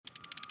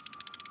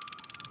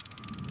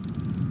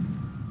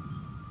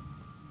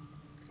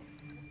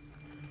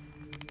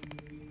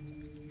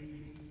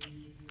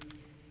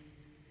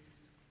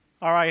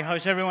All right,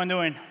 how's everyone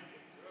doing?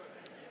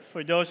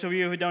 For those of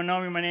you who don't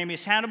know me, my name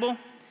is Hannibal,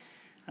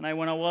 and I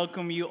want to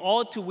welcome you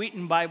all to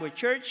Wheaton Bible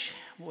Church.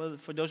 Well,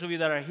 for those of you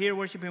that are here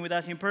worshiping with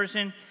us in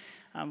person,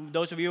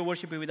 those of you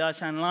worshiping with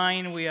us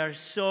online, we are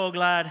so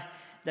glad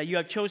that you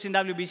have chosen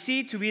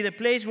WBC to be the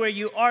place where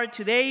you are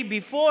today.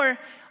 Before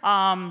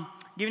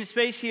giving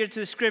space here to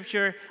the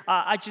scripture,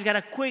 I just got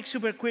a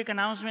super quick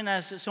announcement.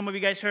 As some of you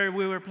guys heard,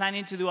 we were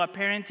planning to do a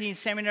parenting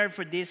seminar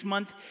for this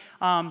month.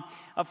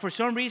 For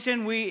some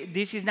reason,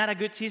 this is not a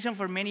good season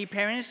for many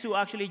parents to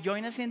actually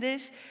join us in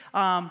this.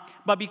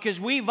 But because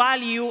we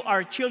value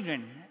our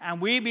children, and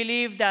we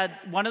believe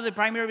that one of the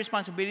primary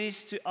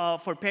responsibilities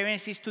for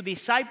parents is to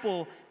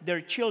disciple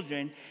their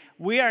children,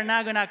 we are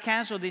not going to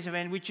cancel this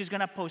event. We're just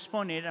going to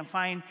postpone it and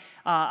find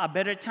a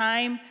better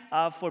time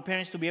for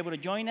parents to be able to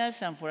join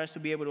us and for us to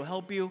be able to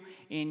help you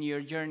in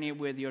your journey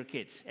with your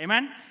kids.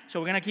 Amen?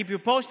 So we're going to keep you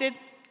posted.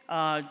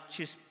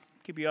 Just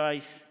keep your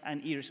eyes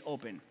and ears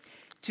open.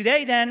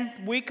 Today, then,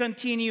 we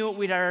continue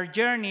with our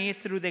journey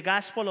through the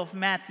Gospel of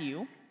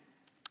Matthew.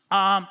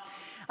 And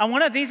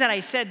one of the things that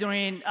I said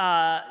during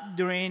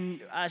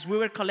as we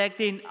were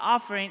collecting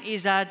offering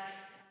is that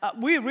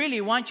we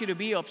really want you to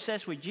be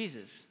obsessed with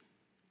Jesus.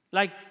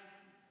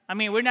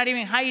 We're not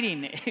even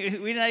hiding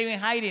it. We're not even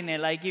hiding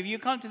it. Like, if you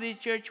come to this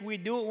church, we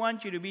do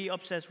want you to be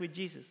obsessed with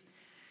Jesus.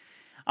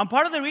 And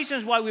part of the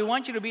reasons why we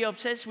want you to be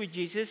obsessed with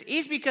Jesus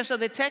is because of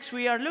the text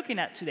we are looking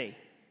at today.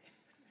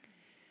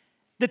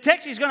 The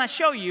text is going to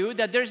show you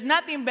that there's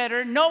nothing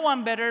better, no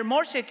one better,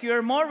 more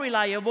secure, more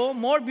reliable,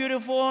 more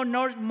beautiful,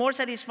 more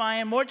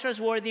satisfying, more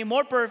trustworthy,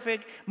 more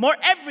perfect, more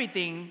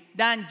everything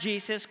than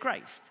Jesus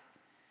Christ.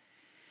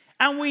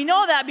 And we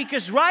know that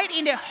because right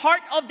in the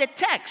heart of the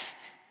text,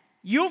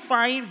 you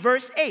find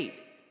verse 8.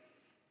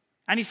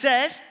 And it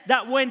says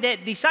that when the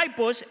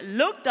disciples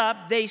looked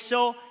up, they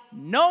saw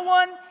no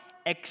one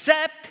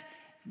except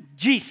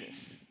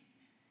Jesus.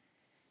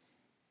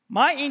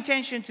 My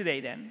intention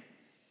today, then,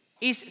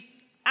 is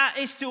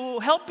to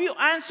help you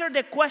answer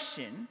the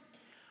question,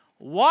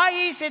 why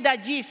is it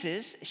that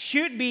Jesus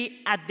should be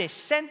at the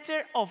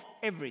center of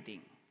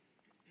everything?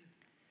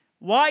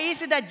 Why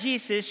is it that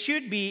Jesus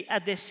should be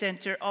at the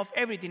center of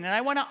everything? And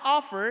I want to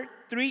offer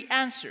 3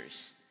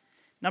 answers.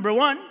 Number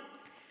 1,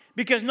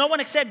 because no one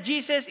except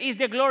Jesus is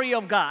the glory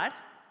of God.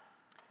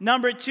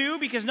 Number 2,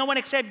 because no one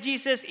except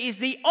Jesus is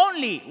the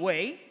only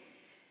way.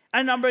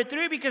 And number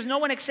 3, because no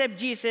one except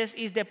Jesus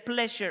is the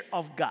pleasure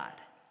of God.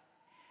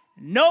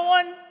 No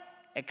one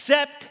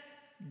except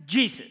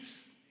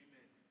Jesus.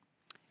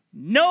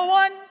 No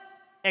one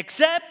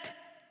except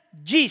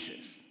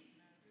Jesus.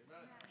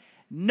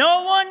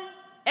 No one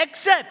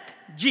except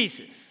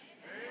Jesus.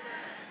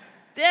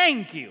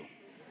 Thank you.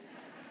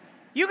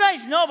 You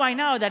guys know by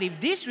now that if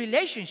this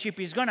relationship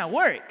is going to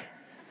work,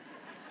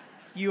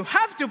 you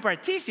have to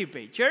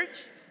participate,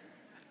 church.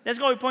 Let's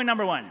go with point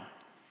number 1.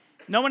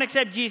 No one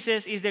except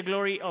Jesus is the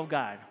glory of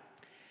God.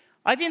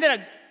 I think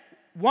that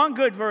one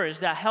good verse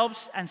that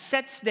helps and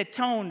sets the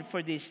tone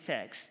for this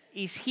text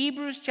is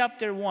Hebrews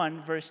chapter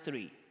 1, verse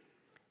 3.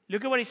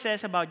 Look at what it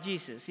says about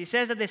Jesus. He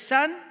says that the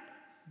Son,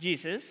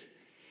 Jesus,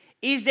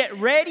 is the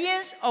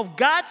radiance of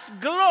God's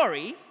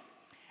glory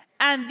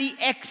and the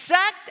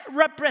exact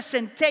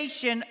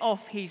representation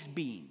of his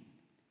being.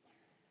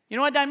 You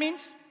know what that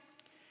means?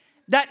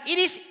 That it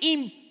is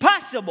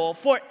impossible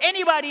for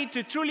anybody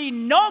to truly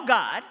know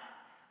God,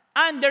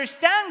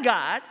 understand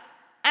God,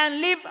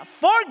 and live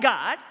for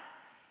God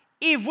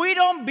if we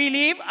don't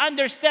believe,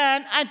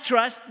 understand, and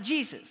trust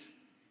Jesus.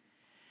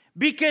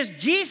 Because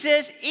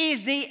Jesus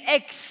is the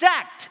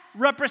exact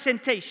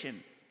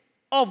representation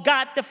of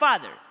God the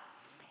Father.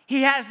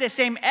 He has the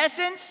same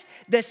essence,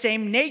 the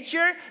same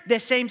nature, the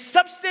same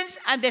substance,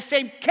 and the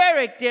same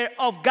character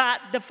of God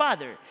the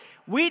Father.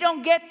 We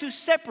don't get to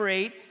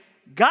separate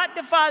God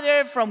the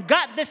Father from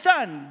God the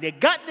Son. The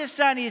God the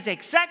Son is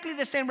exactly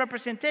the same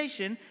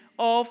representation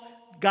of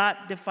God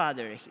the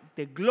Father,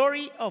 the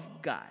glory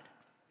of God.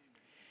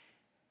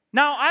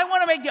 Now, I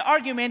want to make the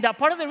argument that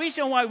part of the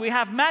reason why we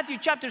have Matthew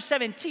chapter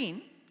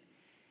 17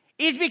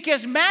 is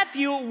because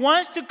Matthew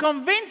wants to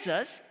convince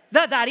us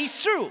that that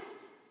is true.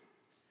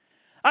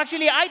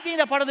 Actually, I think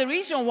that part of the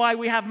reason why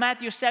we have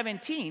Matthew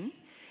 17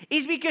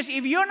 is because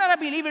if you're not a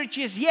believer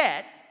just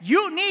yet,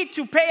 you need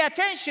to pay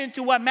attention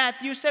to what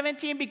Matthew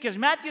 17, because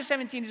Matthew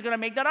 17 is going to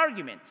make that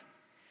argument.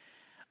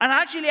 And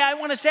actually, I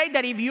want to say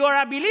that if you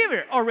are a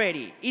believer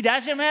already, it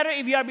doesn't matter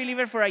if you are a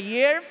believer for a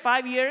year,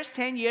 5 years,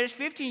 10 years,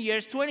 15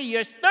 years, 20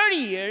 years, 30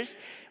 years,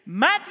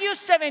 Matthew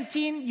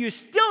 17 you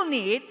still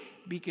need,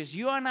 because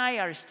you and I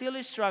are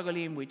still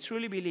struggling with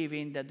truly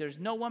believing that there's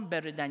no one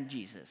better than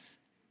Jesus.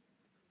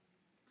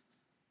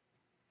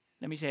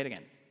 Let me say it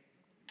again.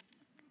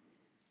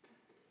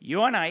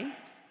 You and I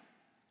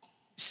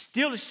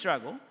still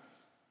struggle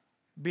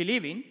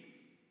believing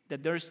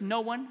that there's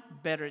no one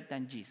better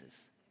than Jesus.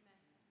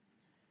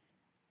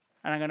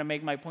 And I'm going to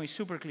make my point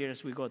super clear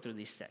as we go through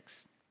this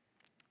text.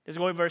 Let's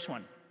go with verse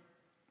 1.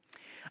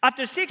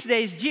 After 6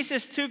 days,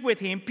 Jesus took with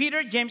him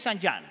Peter, James,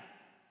 and John,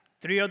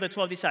 3 of the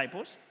 12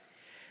 disciples,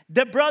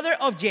 the brother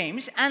of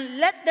James, and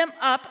led them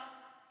up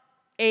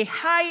a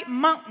high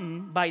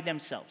mountain by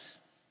themselves.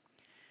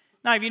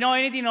 Now, if you know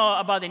anything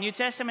about the New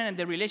Testament and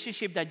the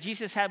relationship that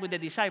Jesus had with the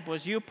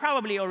disciples, you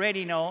probably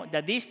already know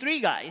that these three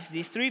guys,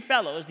 these three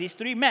fellows, these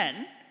three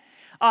men,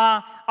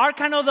 are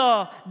kind of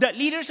the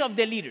leaders of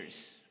the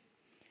leaders.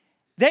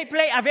 They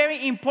play a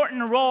very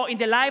important role in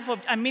the life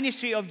and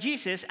ministry of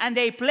Jesus, and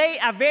they play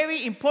a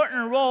very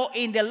important role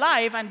in the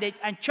life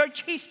and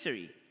church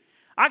history.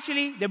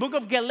 Actually, the book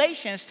of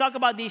Galatians talk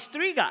about these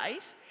three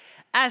guys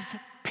as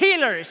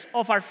pillars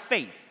of our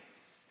faith.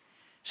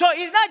 So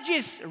it's not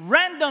just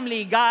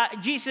randomly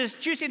Jesus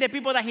choosing the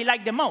people that he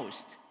liked the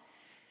most.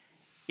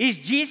 It's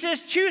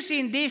Jesus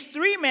choosing these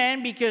three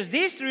men because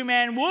these three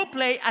men will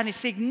play a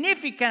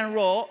significant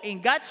role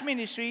in God's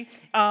ministry,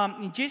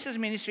 in Jesus'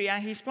 ministry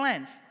and his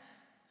plans.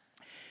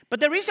 But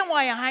the reason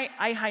why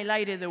I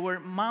highlighted the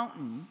word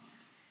mountain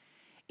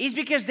is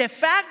because the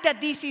fact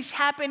that this is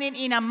happening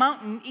in a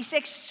mountain is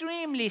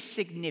extremely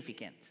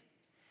significant.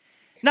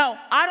 Now,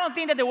 I don't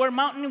think that the word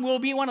mountain will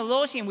be one of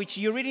those in which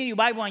you read in your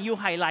Bible and you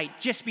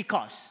highlight just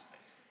because.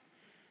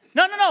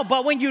 No.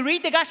 But when you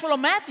read the Gospel of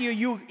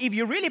Matthew, if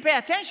you really pay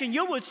attention,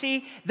 you will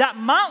see that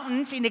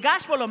mountains in the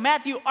Gospel of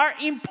Matthew are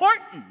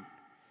important.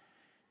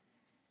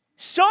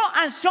 So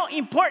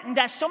important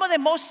that some of the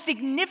most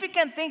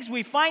significant things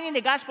we find in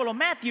the Gospel of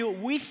Matthew,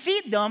 we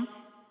see them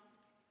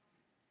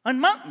on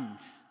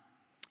mountains.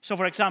 So,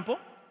 for example,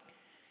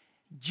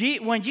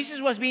 when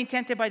Jesus was being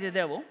tempted by the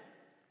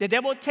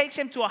devil takes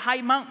him to a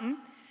high mountain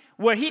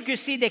where he could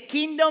see the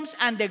kingdoms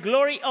and the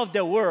glory of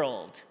the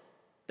world.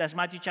 That's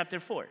Matthew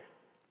chapter 4.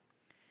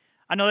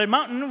 Another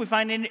mountain we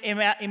find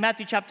in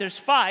Matthew chapters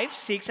 5,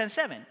 6, and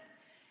 7.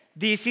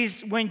 This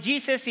is when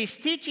Jesus is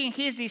teaching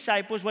his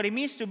disciples what it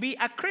means to be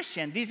a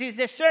Christian. This is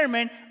the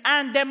Sermon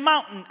on the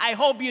Mountain. I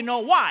hope you know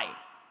why.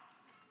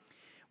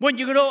 When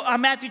you go to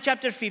Matthew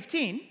chapter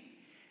 15,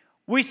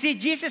 we see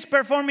Jesus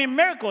performing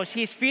miracles.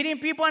 He's feeding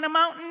people on a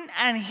mountain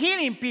and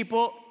healing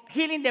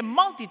the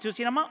multitudes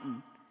in a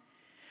mountain.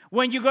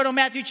 When you go to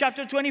Matthew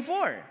chapter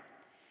 24,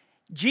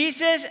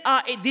 Jesus,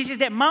 this is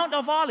the Mount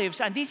of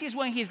Olives, and this is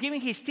when he's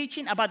giving his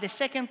teaching about the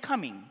second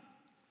coming.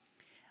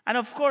 And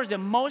of course, the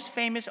most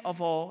famous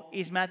of all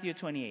is Matthew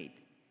 28,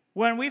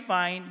 when we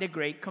find the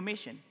Great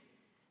Commission.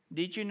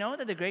 Did you know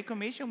that the Great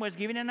Commission was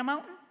given in a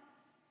mountain?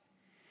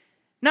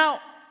 Now,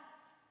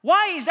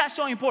 why is that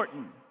so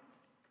important?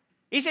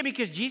 Is it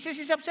because Jesus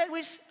is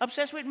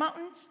obsessed with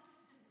mountains?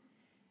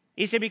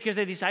 Is it because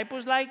the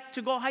disciples like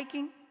to go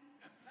hiking?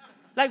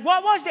 Like,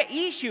 what was the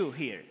issue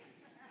here?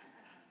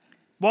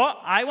 Well,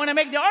 I want to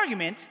make the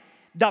argument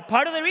that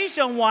part of the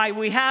reason why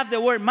we have the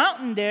word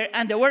mountain there,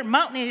 and the word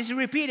mountain is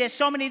repeated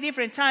so many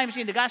different times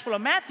in the Gospel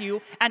of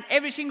Matthew, and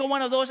every single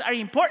one of those are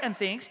important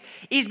things,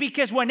 is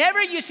because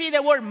whenever you see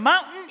the word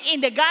mountain in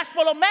the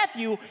Gospel of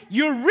Matthew,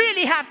 you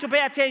really have to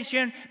pay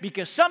attention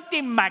because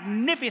something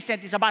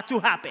magnificent is about to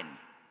happen.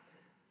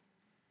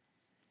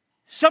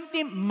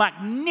 Something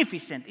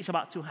magnificent is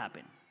about to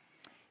happen.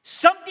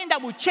 Something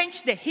that will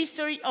change the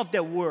history of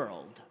the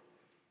world.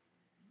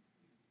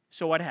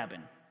 So what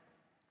happened?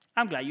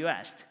 I'm glad you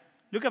asked.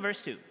 Look at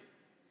verse 2.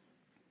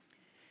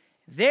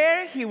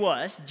 There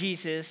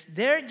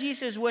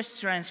Jesus was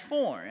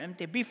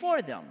transformed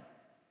before them,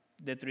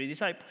 the three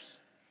disciples.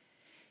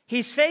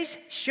 His face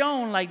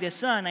shone like the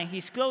sun, and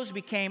his clothes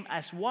became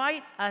as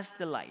white as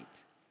the light.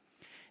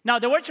 Now,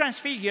 the word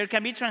transfigure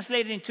can be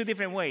translated in two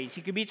different ways.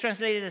 It could be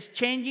translated as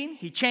changing,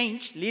 he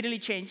changed, literally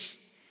changed,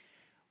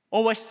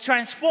 or was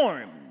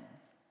transformed.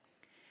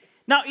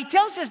 Now, it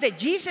tells us that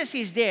Jesus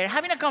is there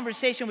having a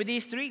conversation with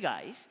these three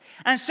guys,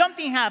 and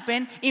something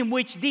happened in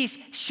which this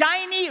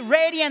shiny,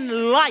 radiant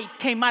light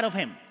came out of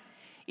him.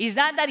 It's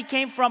not that it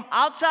came from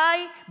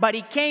outside, but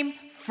it came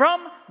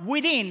from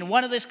within.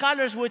 One of the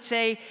scholars would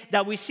say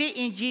that we see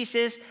in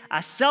Jesus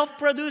a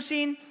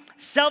self-producing,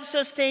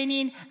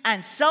 self-sustaining,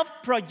 and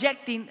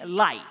self-projecting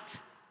light.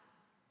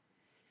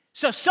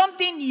 So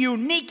something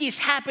unique is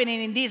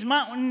happening in this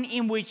mountain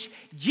in which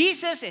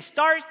Jesus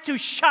starts to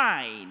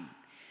shine.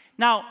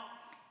 Now,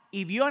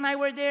 if you and I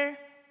were there,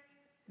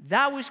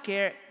 that would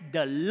scare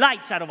the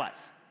lights out of us.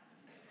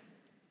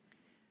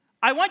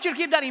 I want you to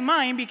keep that in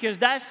mind because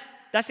that's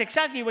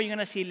exactly what you're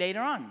going to see later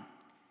on.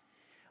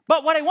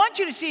 But what I want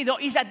you to see, though,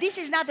 is that this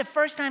is not the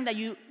first time that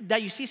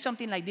you see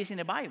something like this in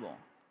the Bible.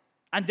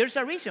 And there's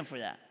a reason for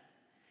that.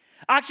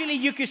 Actually,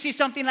 you could see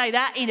something like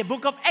that in the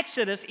book of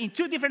Exodus in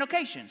two different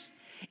occasions,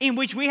 in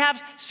which we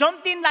have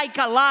something like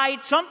a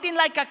light, something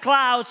like a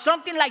cloud,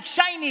 something like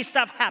shiny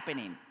stuff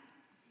happening.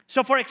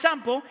 So, for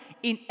example,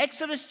 in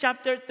Exodus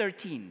chapter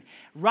 13,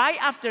 right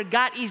after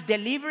God is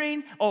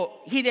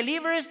he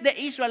delivers the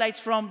Israelites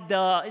from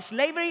the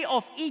slavery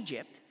of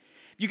Egypt.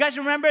 You guys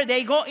remember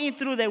they go in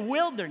through the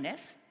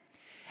wilderness.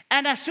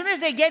 And as soon as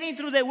they get in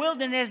through the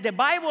wilderness, the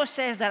Bible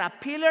says that a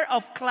pillar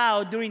of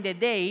cloud during the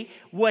day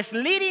was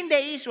leading the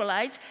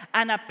Israelites,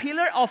 and a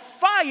pillar of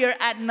fire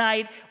at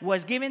night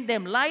was giving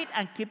them light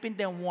and keeping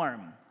them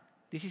warm.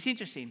 This is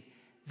interesting.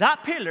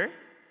 That pillar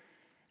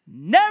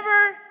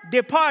never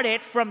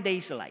departed from the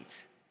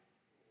Israelites.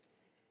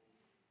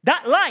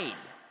 That light,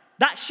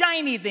 that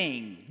shiny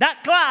thing,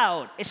 that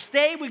cloud,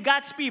 stayed with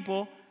God's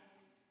people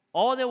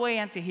all the way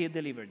until he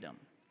delivered them.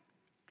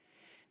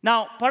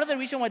 Now, part of the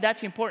reason why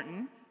that's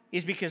important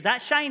is because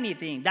that shiny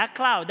thing, that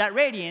cloud, that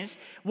radiance,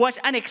 was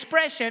an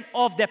expression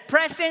of the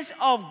presence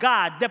of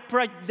God,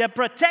 the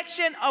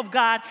protection of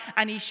God,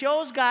 and it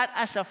shows God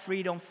as a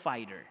freedom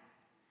fighter.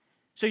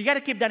 So you got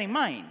to keep that in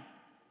mind.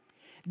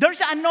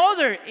 There's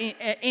another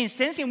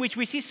instance in which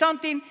we see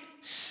something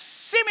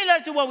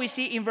similar to what we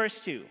see in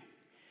verse 2,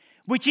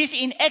 which is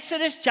in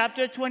Exodus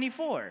chapter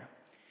 24.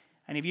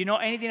 And if you know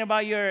anything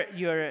about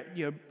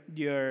the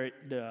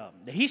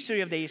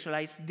history of the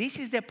Israelites, this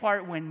is the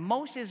part when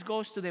Moses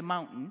goes to the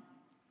mountain,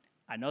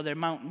 another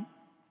mountain,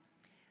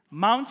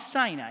 Mount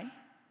Sinai,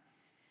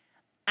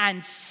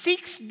 and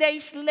 6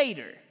 days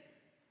later,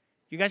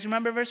 you guys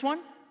remember verse 1?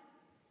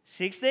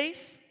 6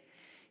 days?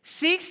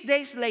 6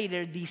 days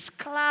later, this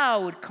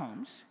cloud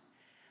comes,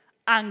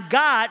 and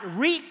God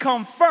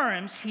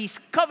reconfirms his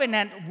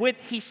covenant with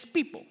his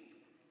people.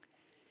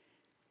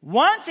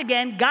 Once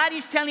again, God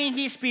is telling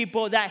his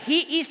people that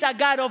he is a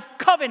God of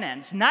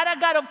covenants, not a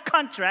God of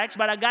contracts,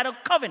 but a God of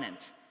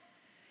covenants.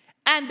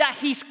 And that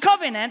his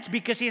covenants,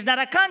 because he's not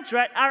a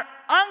contract, are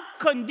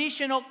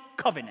unconditional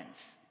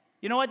covenants.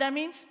 You know what that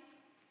means?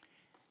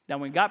 That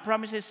when God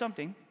promises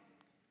something,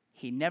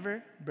 he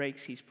never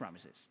breaks his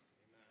promises.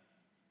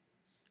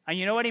 And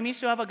you know what it means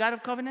to have a God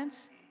of covenants?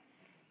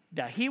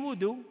 That he will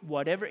do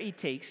whatever it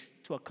takes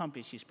to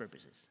accomplish his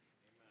purposes.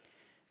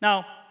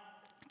 Now,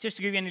 just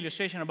to give you an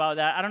illustration about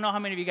that, I don't know how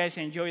many of you guys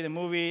enjoy the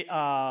movie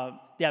The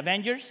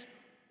Avengers.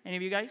 Any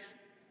of you guys?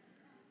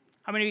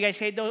 How many of you guys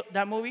hate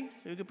that movie?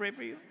 So we could pray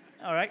for you.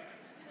 All right.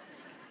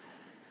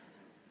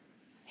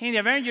 In The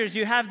Avengers,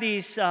 you have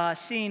this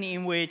scene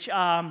in which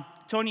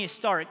Tony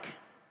Stark,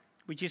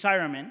 which is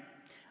Iron Man,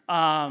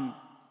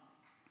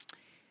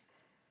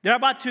 they're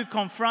about to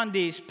confront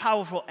this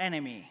powerful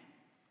enemy.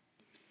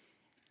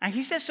 And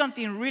he says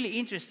something really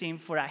interesting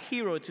for a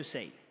hero to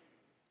say.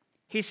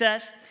 He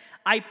says,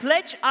 I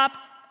pledge up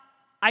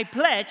to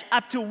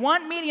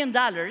 $1 million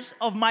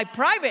of my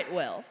private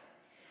wealth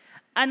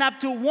and up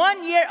to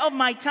 1 year of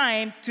my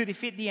time to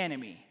defeat the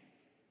enemy.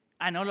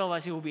 And all of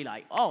us will be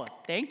like, oh,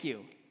 thank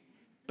you.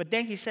 But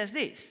then he says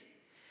this,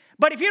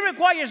 but if he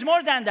requires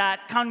more than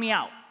that, count me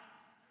out.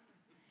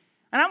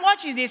 And I'm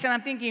watching this and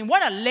I'm thinking,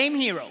 what a lame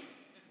hero.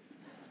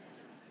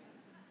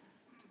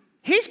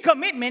 His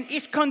commitment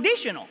is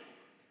conditional.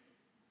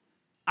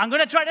 I'm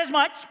going to try this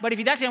much, but if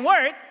it doesn't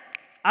work,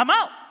 I'm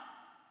out.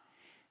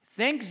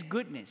 Thanks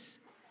goodness,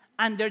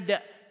 under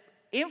the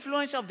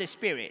influence of the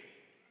Spirit,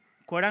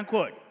 quote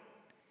unquote,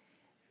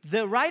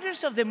 the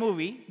writers of the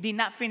movie did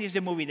not finish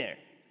the movie there.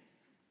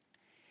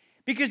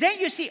 Because then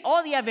you see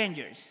all the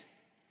Avengers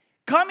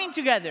coming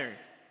together,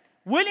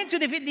 willing to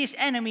defeat this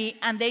enemy,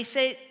 and they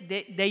say,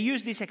 they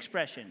use this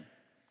expression,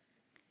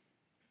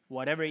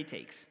 whatever it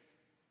takes.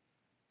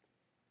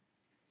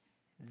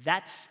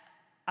 That's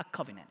a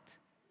covenant.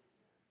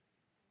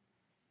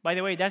 By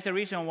the way, that's the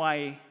reason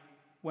why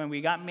when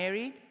we got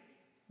married,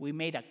 we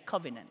made a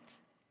covenant,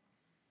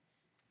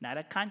 not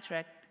a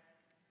contract,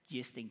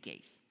 just in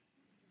case.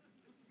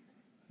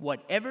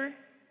 Whatever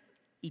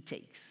it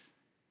takes.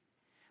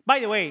 By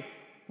the way,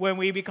 when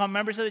we become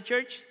members of the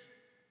church,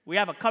 we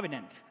have a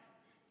covenant,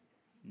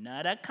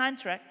 not a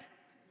contract,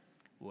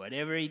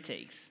 whatever it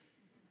takes.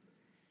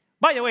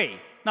 By the way,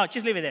 no,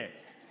 just leave it there.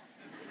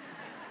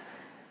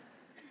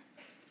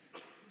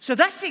 So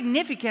that's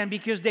significant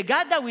because the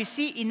God that we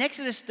see in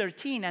Exodus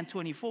 13 and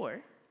 24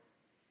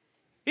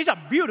 is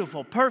a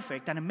beautiful,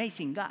 perfect, and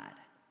amazing God.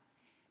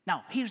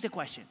 Now, here's the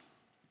question.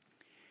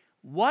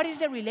 What is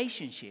the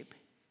relationship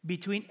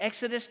between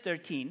Exodus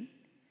 13,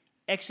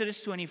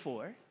 Exodus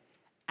 24,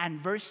 and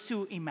verse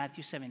 2 in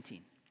Matthew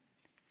 17?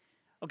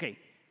 Okay,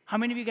 how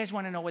many of you guys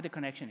want to know what the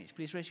connection is?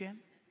 Please raise your hand.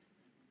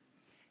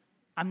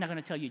 I'm not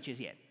going to tell you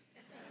just yet.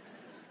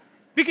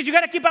 Because you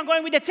got to keep on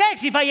going with the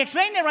text. If I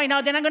explain it right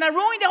now, then I'm going to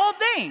ruin the whole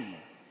thing.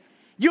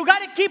 You got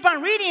to keep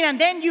on reading,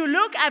 and then you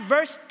look at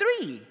verse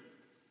 3.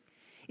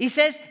 It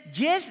says,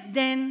 just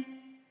then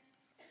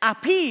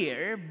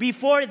appear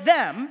before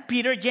them,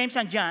 Peter, James,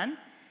 and John,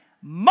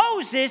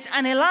 Moses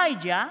and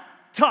Elijah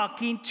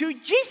talking to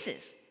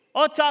Jesus,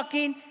 or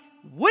talking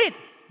with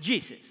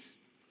Jesus.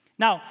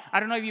 Now, I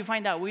don't know if you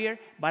find that weird,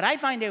 but I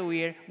find it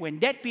weird when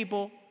dead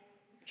people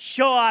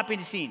show up in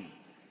the scene.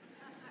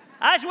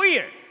 That's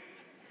weird.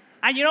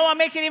 And you know what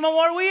makes it even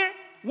more weird?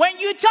 When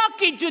you're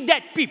talking to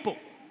dead people.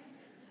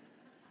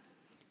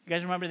 You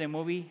guys remember the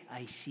movie,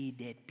 I See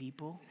Dead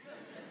People?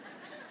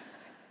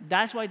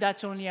 That's why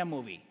that's only a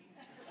movie.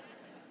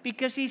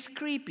 Because it's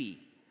creepy.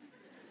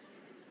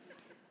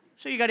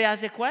 So you got to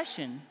ask the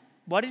question,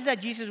 what is that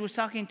Jesus was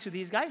talking to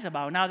these guys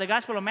about? Now, the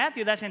Gospel of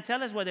Matthew doesn't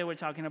tell us what they were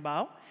talking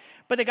about,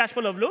 but the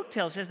Gospel of Luke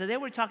tells us that they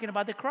were talking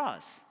about the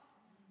cross.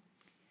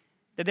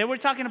 That they were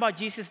talking about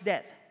Jesus'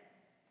 death.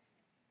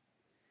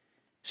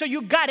 So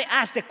you got to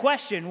ask the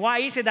question, why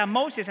is it that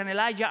Moses and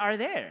Elijah are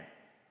there?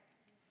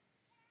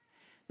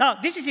 Now,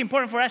 this is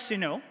important for us to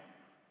know.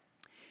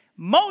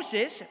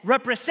 Moses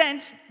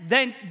represents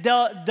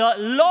the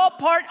law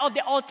part of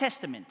the Old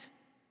Testament.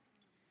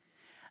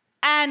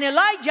 And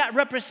Elijah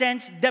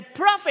represents the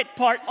prophet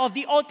part of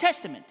the Old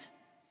Testament.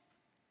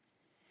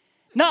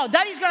 Now,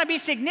 that is going to be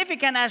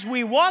significant as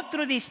we walk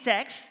through these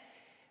texts,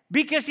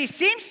 because it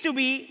seems to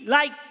be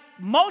like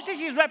Moses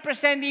is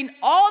representing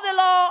all the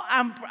law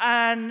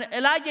and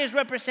Elijah is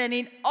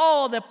representing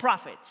all the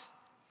prophets.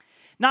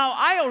 Now,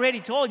 I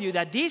already told you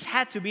that this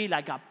had to be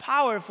like a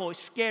powerful,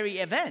 scary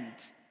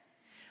event.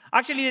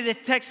 Actually, the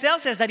text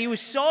tells us that it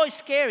was so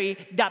scary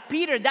that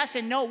Peter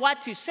doesn't know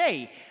what to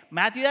say.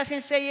 Matthew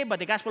doesn't say it, but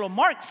the Gospel of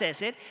Mark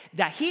says it,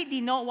 that he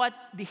didn't know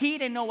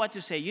what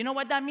to say. You know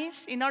what that means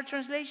in our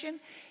translation?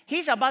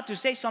 He's about to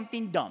say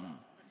something dumb.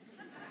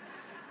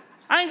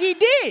 And he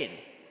did.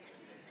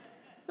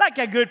 Like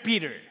a good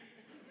Peter.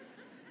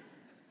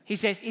 He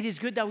says, "It is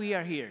good that we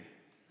are here.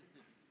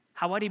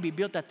 How about if we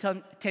built a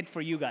tent for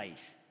you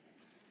guys?"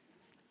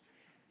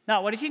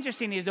 Now, what is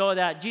interesting is, though,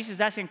 that Jesus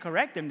doesn't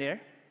correct them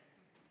there.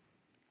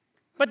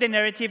 But the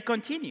narrative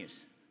continues.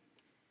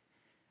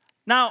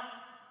 Now,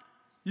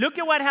 look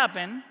at what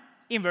happened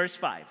in verse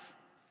 5.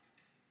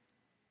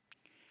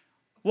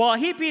 While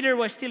Peter,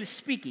 was still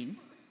speaking,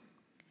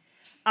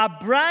 a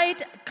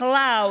bright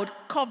cloud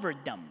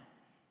covered them,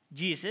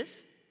 Jesus,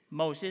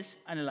 Moses,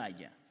 and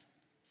Elijah.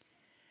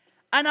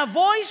 And a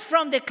voice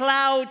from the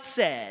cloud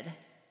said,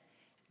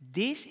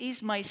 "This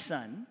is my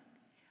son,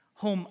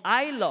 whom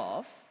I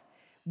love.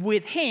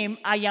 With him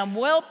I am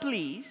well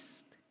pleased.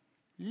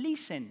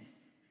 Listen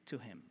to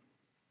him."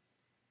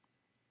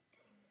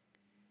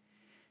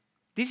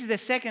 This is the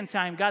second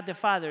time God the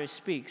Father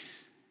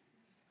speaks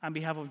on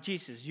behalf of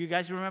Jesus. You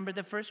guys remember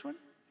the first one?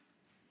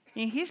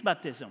 In his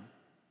baptism.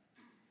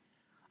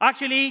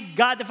 Actually,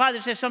 God the Father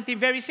says something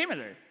very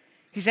similar.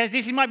 He says,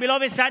 "This is my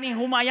beloved Son in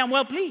whom I am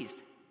well pleased."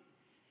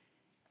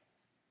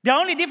 The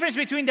only difference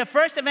between the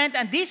first event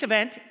and this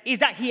event is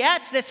that he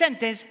adds the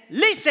sentence,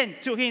 "Listen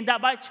to him,"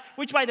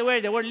 which, by the way,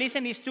 the word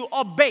listen is to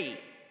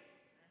obey.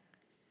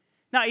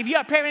 Now, if you're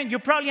a parent, you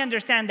probably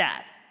understand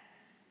that.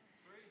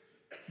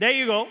 There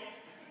you go.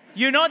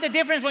 You know the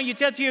difference when you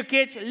tell to your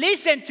kids,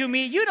 "Listen to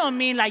me." You don't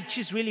mean like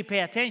just really pay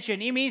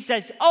attention. It means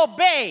that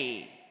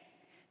obey.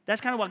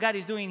 That's kind of what God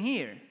is doing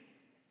here.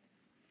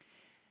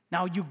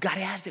 Now, you got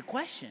to ask the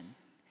question,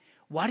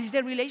 what is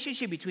the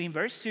relationship between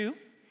verse 2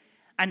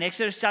 and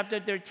Exodus chapter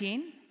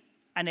 13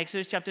 and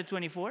Exodus chapter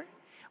 24?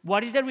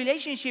 What is the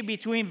relationship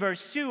between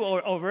verse 2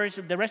 or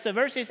the rest of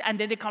the verses and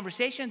then the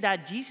conversation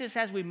that Jesus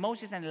has with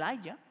Moses and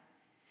Elijah?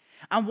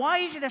 And why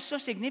is it so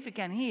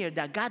significant here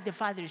that God the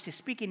Father is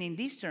speaking in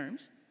these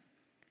terms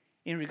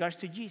in regards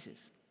to Jesus?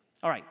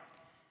 All right.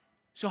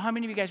 So how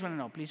many of you guys want to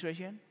know? Please raise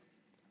your hand.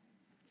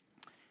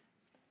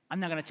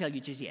 I'm not going to tell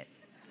you just yet.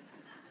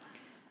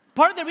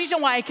 Part of the reason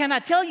why I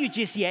cannot tell you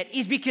just yet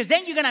is because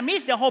then you're going to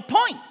miss the whole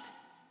point.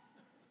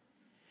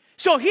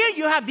 So here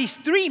you have these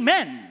three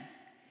men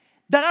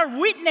that are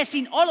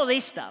witnessing all of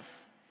this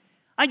stuff.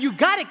 And you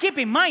got to keep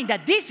in mind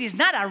that this is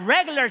not a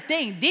regular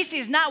thing. This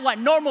is not what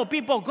normal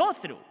people go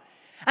through.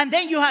 And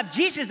then you have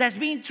Jesus that's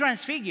being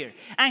transfigured.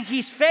 And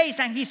his face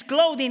and his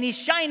clothing is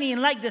shining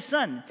like the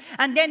sun.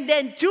 And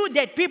then two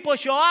dead people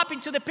show up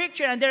into the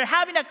picture and they're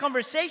having a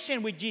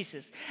conversation with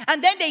Jesus.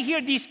 And then they hear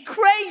this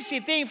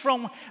crazy thing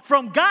from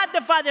God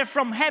the Father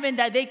from heaven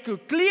that they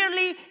could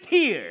clearly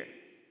hear.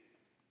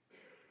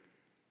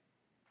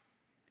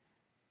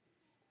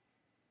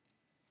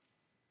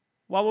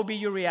 What would be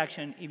your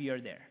reaction if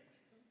you're there?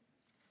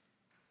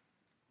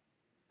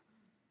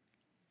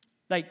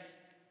 Like,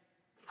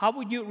 how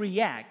would you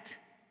react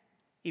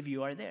if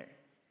you are there?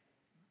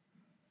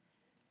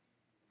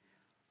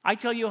 I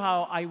tell you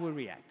how I would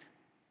react.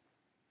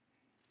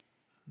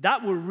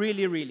 That would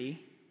really, really,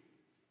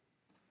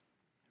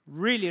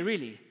 really,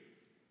 really,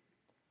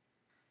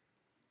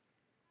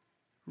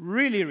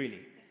 really,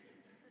 really,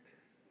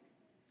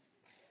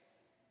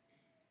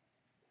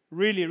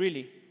 really,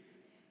 really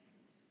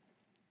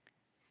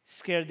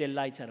scare the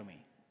lights out of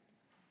me.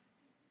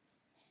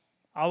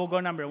 I will go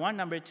number 1,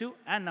 number 2,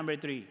 and number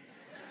 3.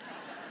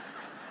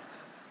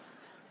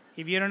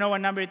 If you don't know what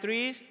number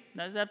 3 is,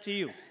 that's up to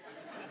you.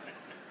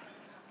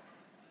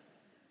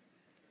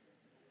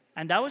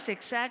 And that was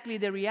exactly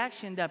the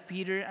reaction that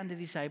Peter and the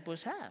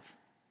disciples have.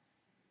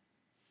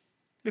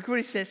 Look what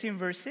it says in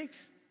verse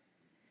 6.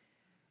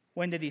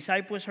 When the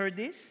disciples heard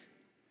this,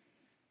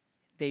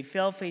 they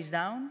fell face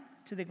down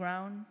to the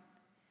ground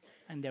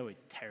and they were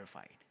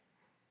terrified.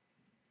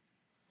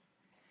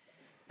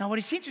 Now, what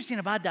is interesting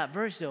about that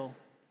verse, though,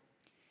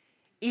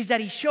 is that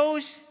it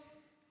shows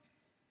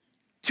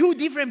two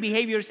different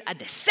behaviors at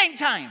the same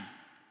time.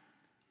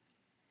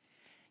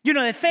 You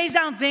know, the face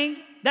down thing,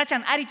 that's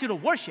an attitude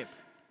of worship.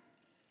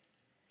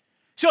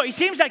 So it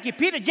seems like if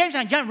Peter, James,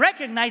 and John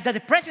recognized that the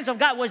presence of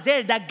God was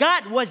there, that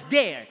God was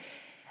there,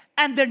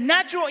 and their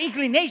natural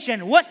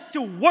inclination was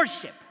to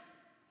worship.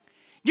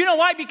 You know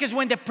why? Because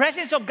when the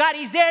presence of God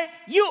is there,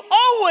 you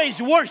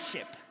always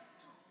worship.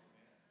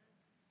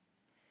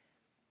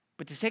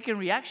 But the second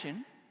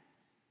reaction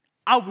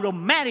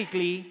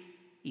automatically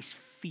is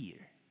fear.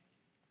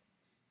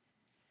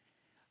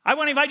 I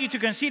want to invite you to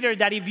consider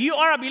that if you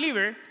are a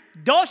believer,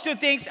 those two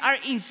things are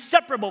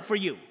inseparable for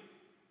you.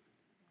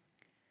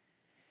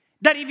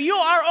 That if you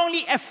are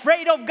only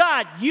afraid of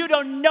God, you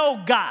don't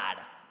know God.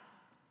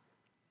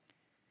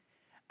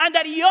 And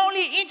that you're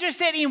only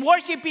interested in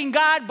worshiping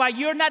God, but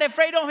you're not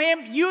afraid of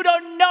Him, you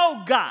don't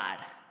know God.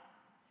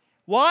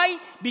 Why?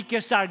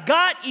 Because our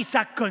God is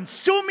a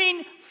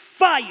consuming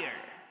fire.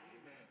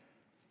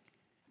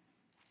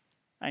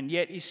 And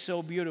yet it's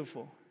so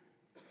beautiful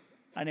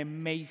and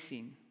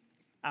amazing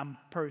and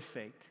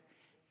perfect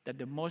that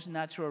the most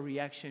natural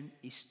reaction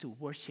is to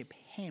worship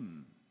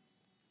Him.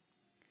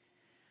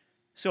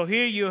 So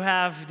here you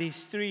have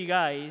these three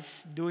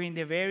guys doing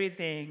the very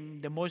thing,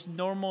 the most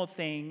normal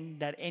thing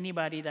that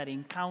anybody that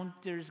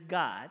encounters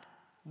God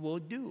will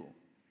do.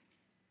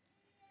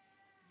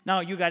 Now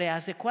you got to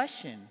ask the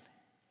question,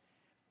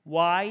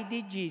 why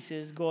did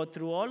Jesus go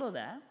through all of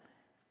that?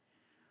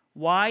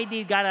 Why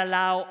did God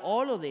allow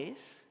all of this?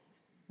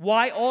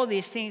 Why all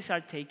these things are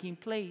taking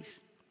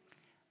place?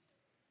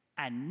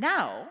 And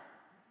now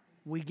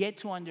we get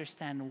to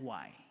understand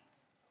why.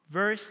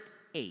 Verse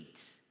 8.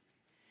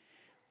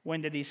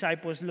 When the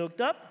disciples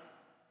looked up,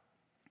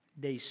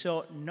 they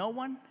saw no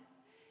one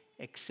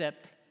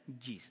except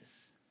Jesus.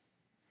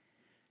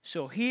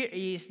 So here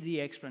is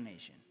the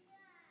explanation.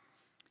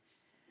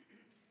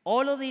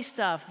 All of this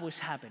stuff was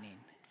happening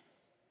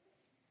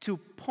to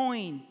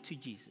point to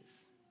Jesus.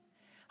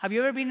 Have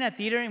you ever been in a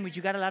theater in which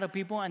you got a lot of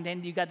people and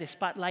then you got the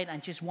spotlight on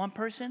just one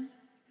person?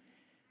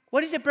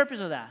 What is the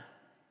purpose of that?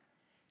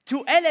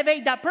 To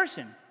elevate that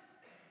person.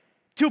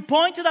 To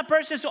point to that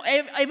person so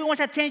everyone's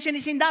attention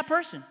is in that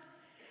person.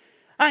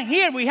 And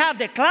here we have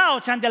the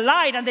clouds and the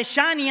light and the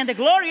shining and the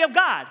glory of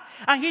God.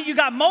 And here you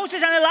got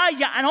Moses and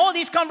Elijah and all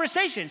these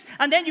conversations.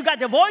 And then you got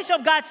the voice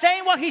of God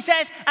saying what He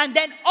says. And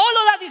then all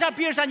of that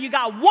disappears and you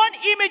got one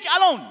image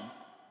alone.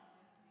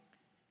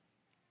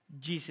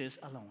 Jesus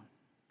alone.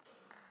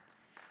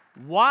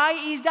 Why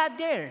is that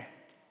there?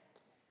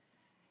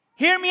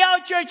 Hear me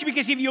out, church,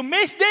 because if you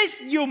miss this,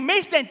 you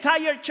miss the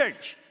entire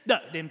church.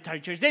 The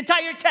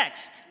entire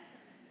text.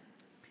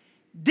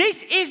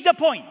 This is the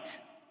point.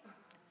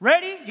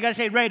 Ready? You got to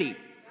say ready. Ready.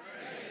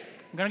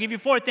 I'm going to give you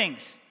 4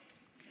 things.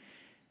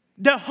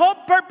 The whole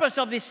purpose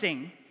of this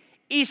thing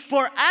is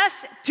for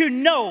us to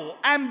know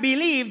and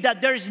believe that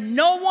there's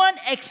no one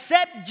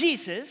except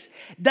Jesus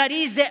that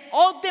is the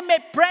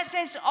ultimate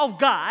presence of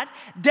God,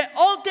 the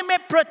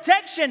ultimate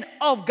protection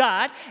of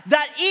God,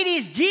 that it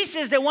is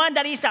Jesus the one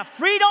that is a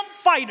freedom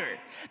fighter,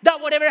 that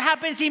whatever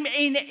happens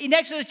in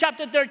Exodus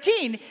chapter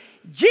 13,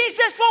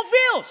 Jesus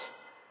fulfills.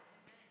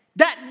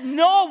 That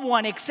no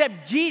one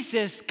except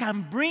Jesus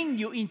can bring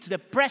you into the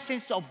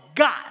presence of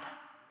God.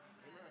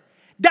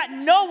 That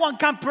no one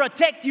can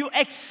protect you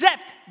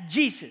except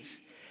Jesus.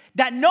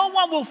 That no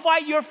one will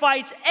fight your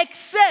fights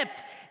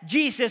except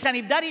Jesus. And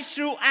if that is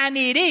true, and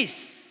it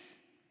is,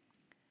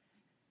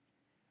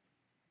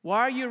 why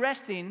are you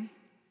resting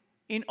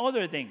in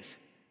other things?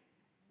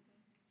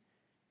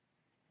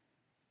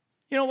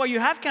 You know, what you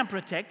have can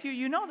protect you.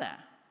 You know that.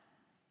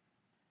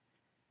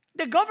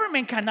 The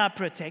government cannot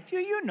protect you.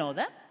 You know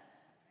that.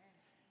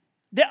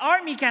 The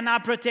army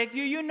cannot protect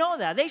you. You know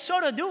that. They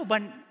sort of do,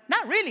 but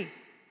not really.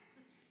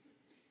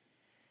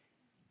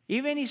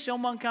 Even if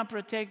someone can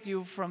protect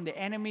you from the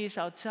enemies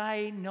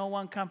outside, no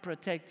one can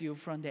protect you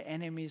from the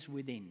enemies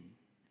within.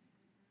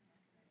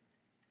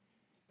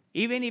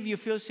 Even if you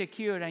feel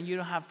secure and you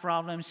don't have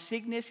problems,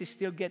 sickness will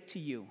still get to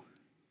you.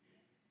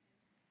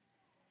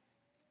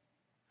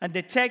 And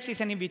the text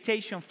is an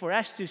invitation for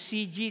us to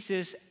see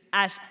Jesus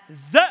as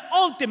the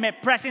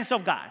ultimate presence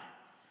of God,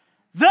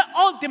 the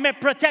ultimate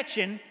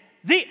protection,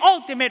 the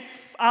ultimate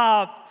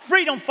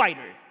freedom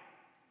fighter.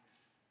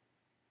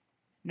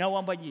 No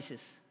one but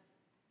Jesus.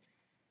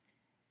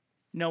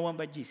 No one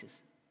but Jesus.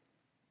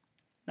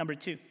 Number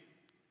 2,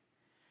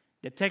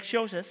 the text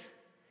shows us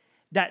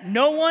that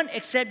no one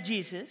except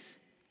Jesus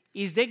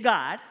is the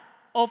God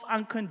of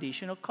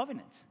unconditional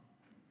covenant.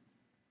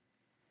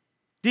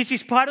 This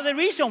is part of the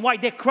reason why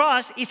the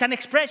cross is an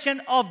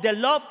expression of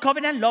the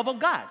covenant love of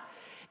God.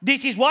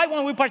 This is why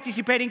when we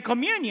participate in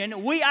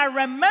communion, we are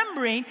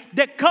remembering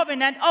the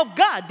covenant of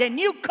God, the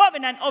new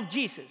covenant of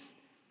Jesus.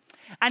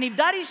 And if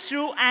that is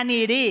true, and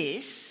it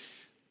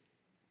is,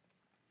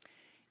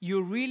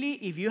 you really,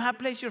 if you have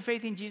placed your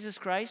faith in Jesus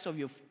Christ, or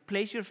you've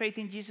placed your faith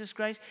in Jesus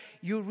Christ,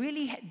 you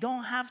really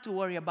don't have to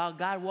worry about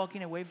God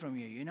walking away from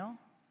you, you know?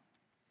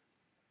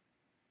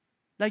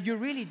 Like, you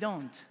really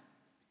don't.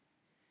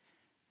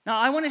 Now,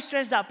 I want to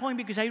stress that point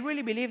because I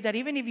really believe that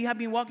even if you have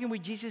been walking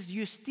with Jesus,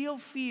 you still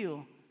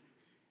feel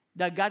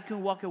that God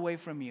can walk away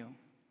from you.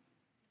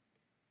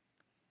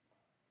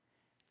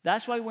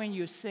 That's why when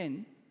you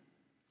sin,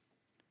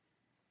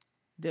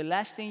 the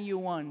last thing you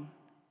want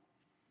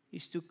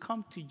is to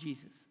come to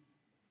Jesus.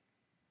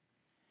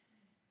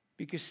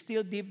 Because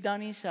still deep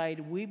down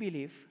inside, we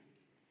believe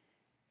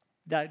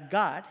that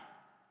God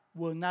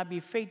will not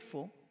be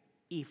faithful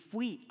if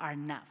we are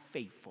not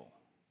faithful.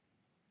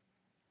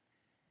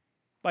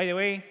 By the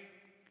way,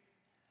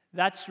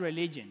 that's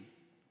religion.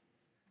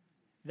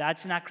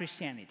 That's not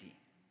Christianity.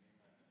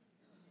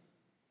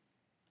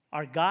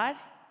 Our God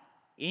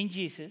in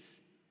Jesus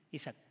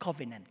is a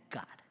covenant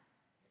God.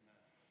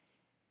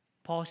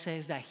 Paul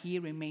says that he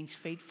remains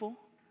faithful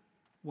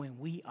when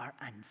we are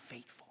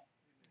unfaithful.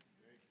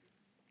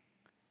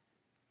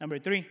 Number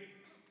 3,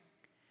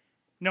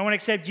 no one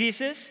except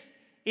Jesus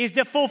is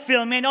the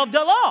fulfillment of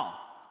the law.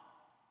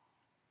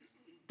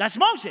 That's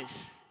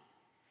Moses.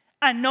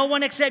 And no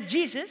one except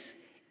Jesus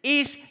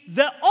is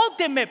the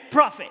ultimate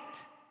prophet.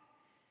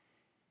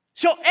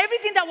 So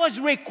everything that was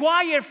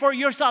required for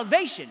your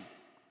salvation,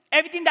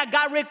 everything that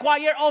God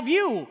required of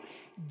you,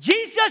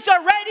 Jesus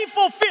already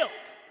fulfilled.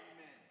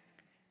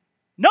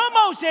 No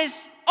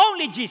Moses,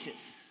 only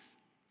Jesus.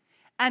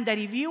 And that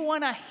if you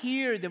want to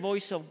hear the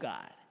voice of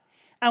God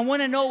and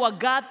want to know what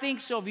God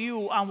thinks of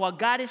you and what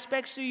God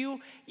expects of you,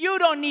 you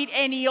don't need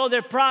any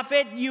other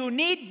prophet. You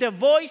need the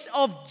voice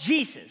of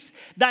Jesus.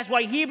 That's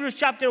why Hebrews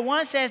chapter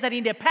 1 says that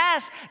in the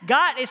past,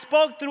 God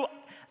spoke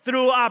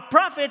through our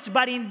prophets,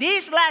 but in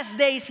these last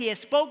days, he has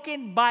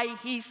spoken by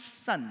his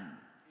Son. Amen.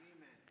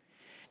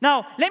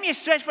 Now, let me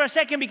stress for a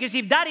second, because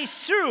if that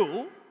is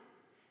true,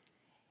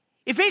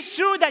 if it's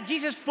true that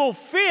Jesus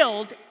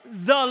fulfilled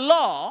the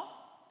law,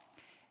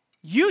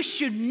 you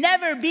should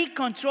never be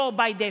controlled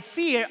by the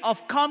fear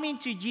of coming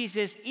to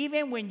Jesus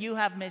even when you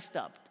have messed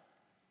up.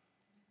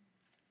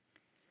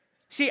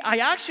 See, I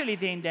actually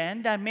think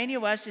then that many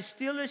of us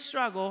still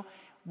struggle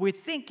with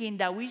thinking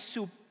that we're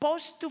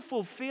supposed to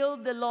fulfill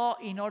the law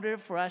in order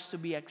for us to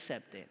be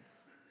accepted.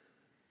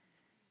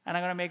 And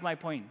I'm going to make my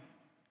point.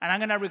 And I'm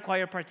going to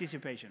require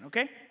participation,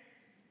 okay?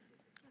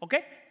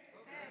 Okay?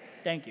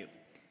 Thank you.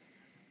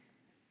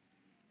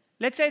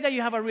 Let's say that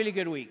you have a really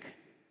good week.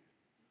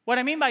 What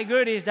I mean by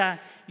good is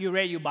that you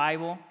read your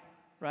Bible,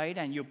 right?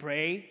 And you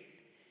prayed,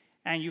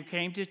 and you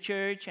came to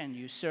church, and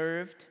you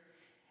served,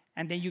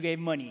 and then you gave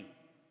money,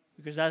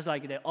 because that's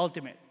like the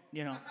ultimate,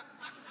 you know.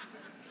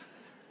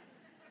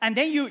 And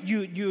then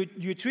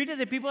you treated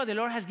the people that the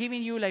Lord has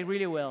given you like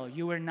really well.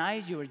 You were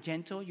nice, you were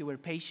gentle, you were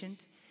patient.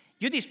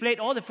 You displayed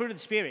all the fruit of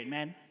the Spirit,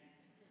 man.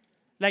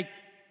 Like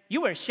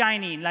you were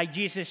shining like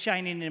Jesus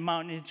shining in the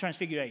mountain of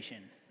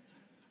Transfiguration.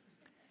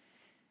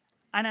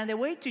 And on the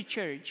way to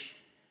church,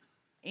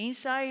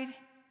 inside,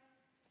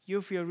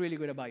 you feel really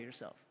good about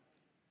yourself.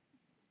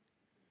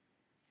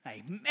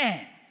 Like,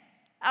 man,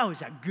 that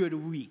was a good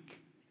week.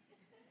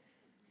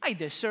 I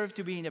deserve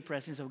to be in the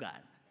presence of God.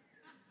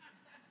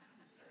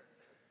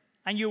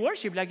 And you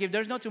worship like if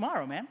there's no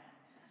tomorrow, man.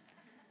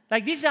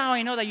 Like, this is how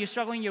I know that you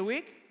struggle in your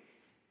week.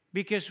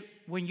 Because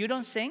when you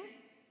don't sing,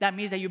 that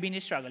means that you've been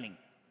struggling.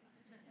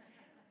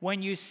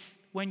 When you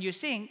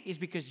sing, it's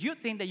because you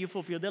think that you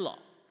fulfilled the law.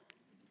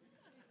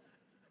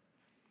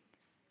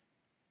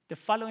 The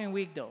following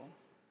week, though,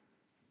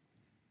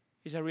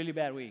 is a really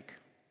bad week.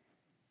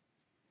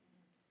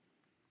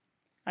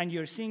 And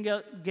your sin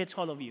gets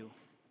hold of you.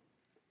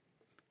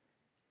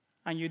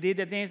 And you did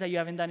the things that you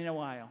haven't done in a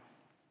while.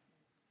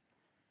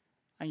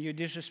 And you're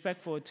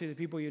disrespectful to the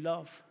people you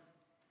love.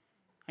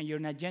 And you're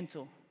not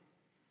gentle.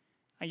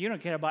 And you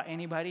don't care about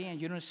anybody.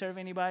 And you don't serve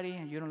anybody.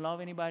 And you don't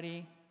love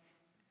anybody.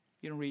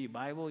 You don't read your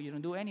Bible. You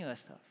don't do any of that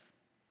stuff.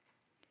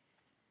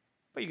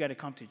 But you got to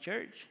come to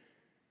church.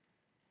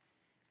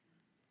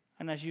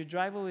 And as you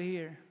drive over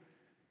here,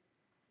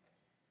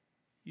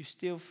 you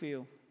still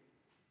feel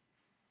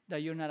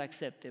that you're not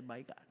accepted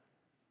by God.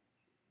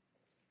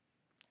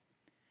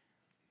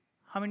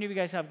 How many of you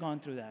guys have gone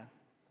through that?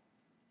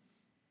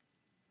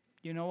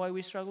 You know why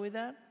we struggle with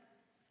that?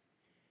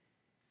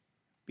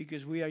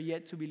 Because we are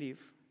yet to believe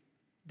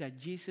that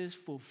Jesus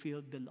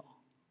fulfilled the law.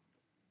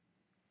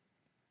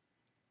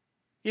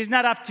 It's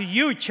not up to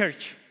you,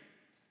 church.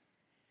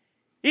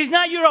 It's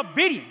not your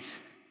obedience.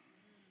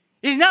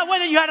 It's not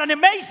whether you had an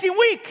amazing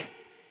week.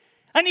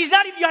 And it's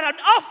not if you had an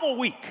awful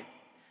week.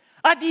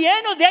 At the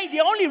end of the day,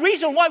 the only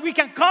reason why we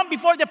can come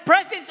before the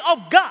presence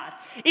of God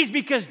is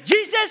because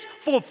Jesus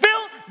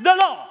fulfilled the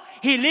law.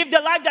 He lived the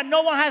life that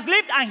no one has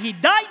lived, and he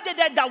died the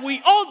death that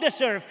we all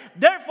deserve.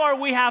 Therefore,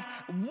 we have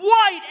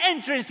wide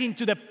entrance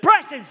into the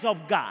presence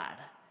of God.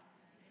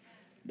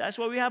 That's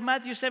why we have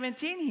Matthew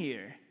 17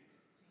 here.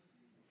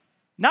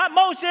 Not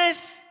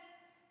Moses,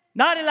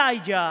 not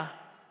Elijah,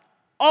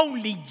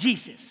 only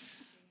Jesus.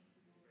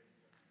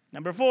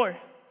 Number 4,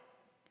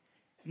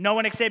 no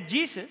one except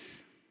Jesus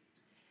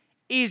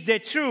is the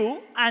true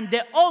and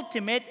the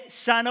ultimate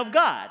Son of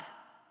God.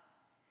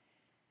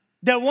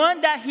 The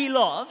one that he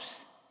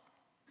loves,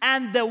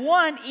 and the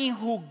one in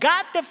who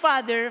God the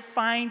Father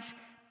finds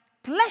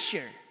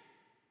pleasure.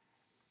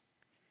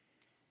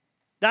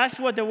 That's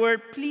what the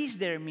word please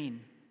there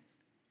means.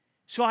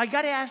 So I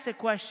got to ask the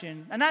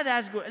question, and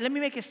let me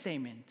make a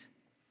statement.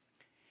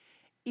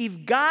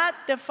 If God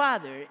the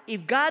Father,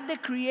 if God the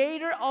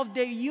creator of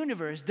the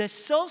universe, the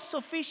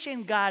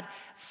self-sufficient God,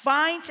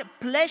 finds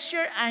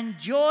pleasure and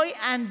joy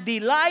and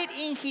delight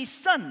in his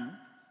Son,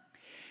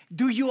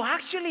 do you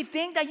actually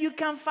think that you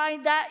can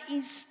find that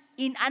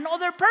in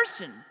another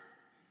person?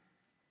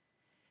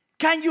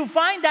 Can you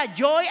find that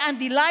joy and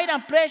delight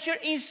and pleasure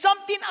in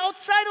something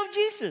outside of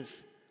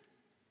Jesus?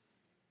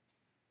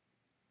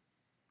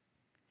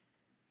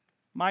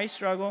 My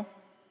struggle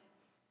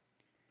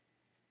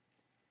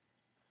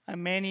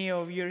and many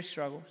of your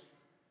struggles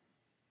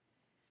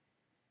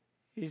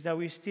is that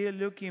we're still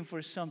looking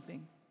for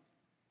something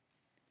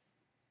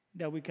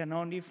that we can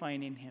only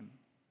find in Him.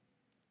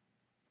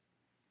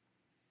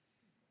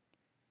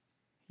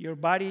 Your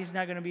body is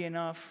not going to be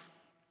enough.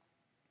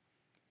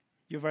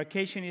 Your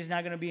vacation is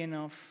not going to be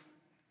enough.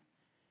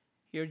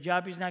 Your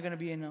job is not going to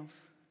be enough.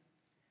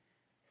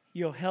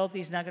 Your health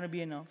is not going to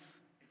be enough.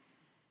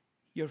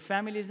 Your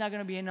family is not going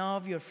to be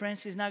enough. Your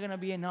friends is not going to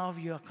be enough.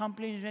 Your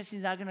accomplishments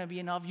is not going to be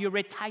enough. Your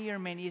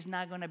retirement is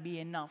not going to be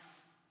enough.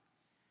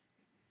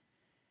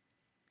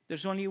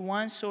 There's only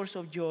one source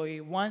of joy,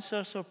 one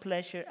source of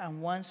pleasure,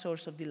 and one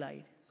source of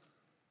delight.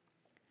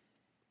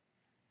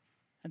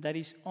 And that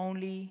is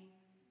only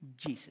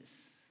Jesus.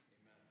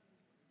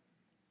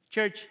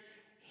 Church,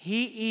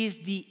 He is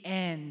the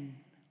end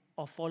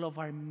of all of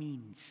our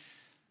means.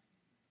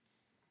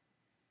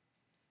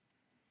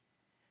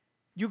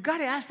 You got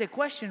to ask the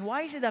question,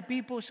 why is it that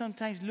people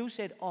sometimes lose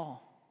it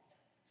all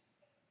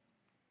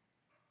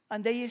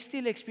and they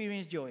still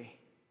experience joy?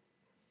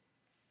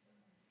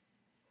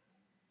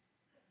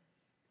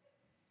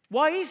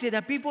 Why is it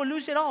that people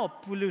lose it all?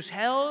 Lose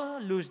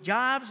health, lose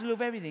jobs, lose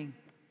everything.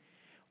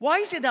 Why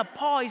is it that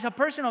Paul is a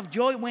person of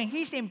joy when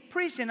he's in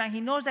prison and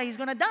he knows that he's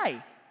going to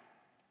die?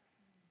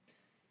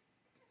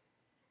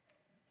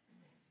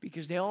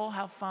 Because they all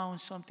have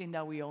found something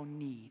that we all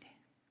need.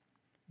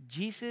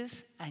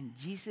 Jesus and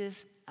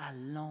Jesus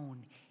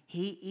alone.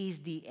 He is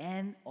the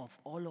end of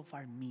all of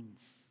our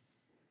means.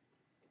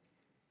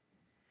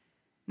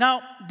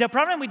 Now, the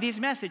problem with this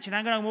message, and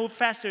I'm going to move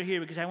faster here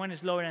because I want to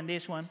slower than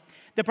this one.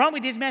 The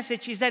problem with this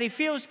message is that it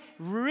feels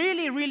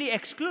really, really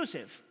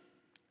exclusive,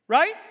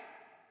 right?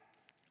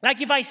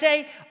 Like if I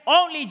say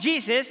only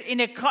Jesus in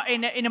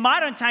the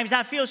modern times,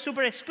 that feels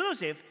super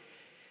exclusive.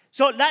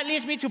 So that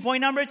leads me to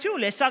point number 2.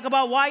 Let's talk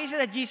about why is it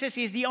that Jesus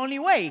is the only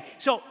way.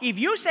 So if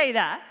you say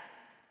that,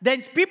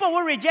 then people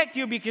will reject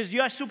you because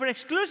you are super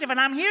exclusive. And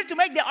I'm here to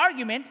make the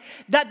argument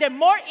that the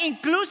more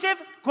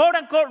inclusive,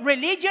 quote-unquote,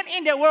 religion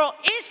in the world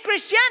is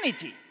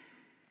Christianity.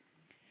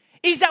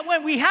 Is that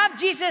when we have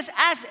Jesus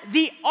as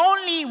the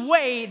only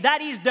way,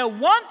 that is the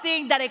one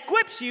thing that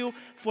equips you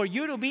for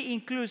you to be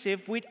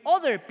inclusive with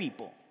other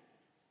people.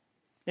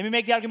 Let me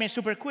make the argument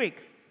super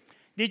quick.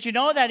 Did you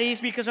know that it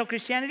is because of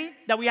Christianity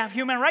that we have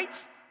human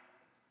rights?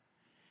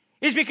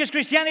 It's because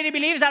Christianity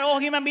believes that all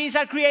human beings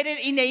are created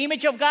in the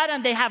image of God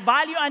and they have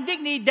value and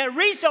dignity. The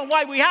reason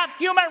why we have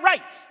human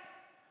rights.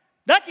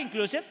 That's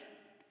inclusive.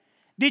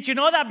 Did you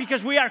know that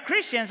because we are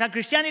Christians and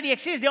Christianity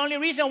exists, the only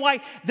reason why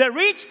the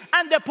rich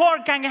and the poor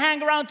can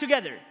hang around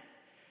together?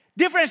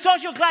 Different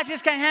social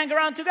classes can hang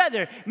around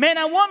together. Men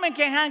and women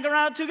can hang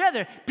around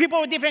together. People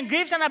with different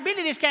gifts and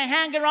abilities can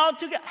hang around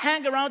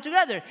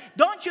together.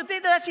 Don't you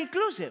think that that's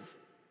inclusive?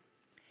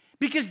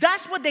 Because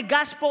that's what the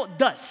gospel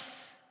does.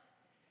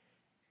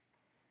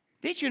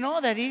 Did you know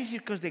that it is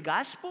because the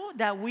gospel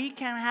that we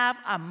can have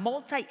a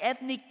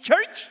multi-ethnic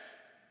church?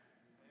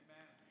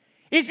 Amen.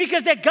 It's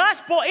because the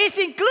gospel is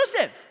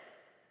inclusive.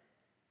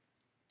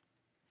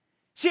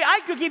 See,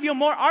 I could give you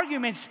more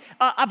arguments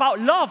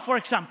about love, for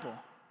example.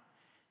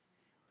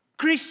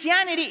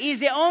 Christianity is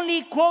the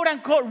only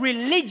quote-unquote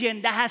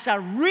religion that has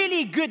a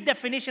really good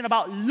definition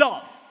about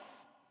love.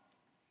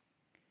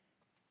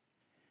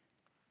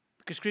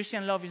 Because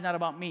Christian love is not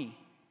about me.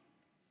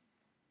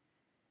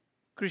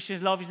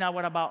 Christian love is not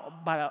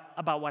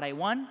about what I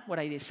want, what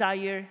I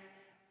desire,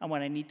 and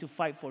what I need to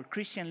fight for.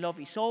 Christian love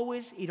is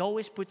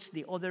always puts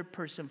the other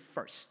person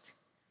first.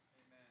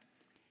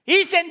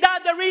 Amen. Isn't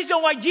that the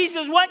reason why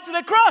Jesus went to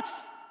the cross?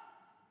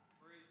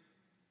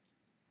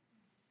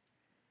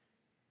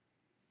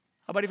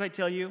 How about if I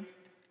tell you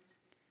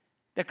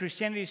that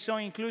Christianity is so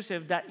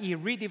inclusive that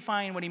it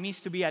redefined what it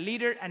means to be a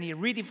leader and it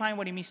redefined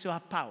what it means to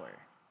have power?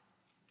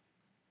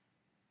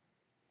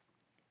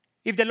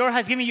 If the Lord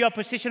has given you a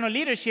position of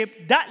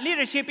leadership, that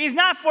leadership is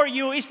not for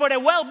you, it's for the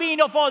well-being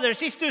of others,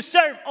 it's to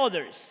serve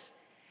others.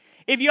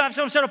 If you have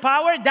some sort of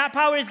power, that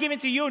power is given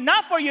to you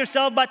not for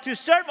yourself, but to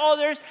serve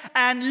others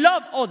and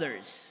love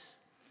others.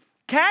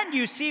 Can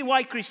you see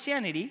why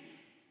Christianity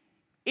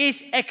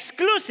is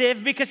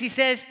exclusive? Because he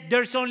says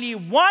there's only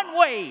one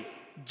way,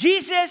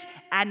 Jesus,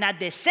 and at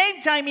the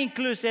same time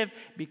inclusive,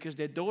 because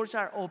the doors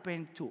are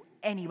open to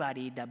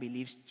anybody that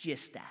believes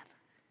just that.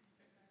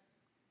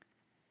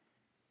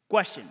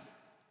 Questions.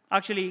 How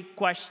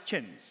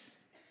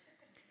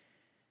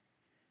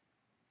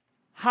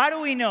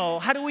do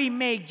we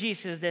make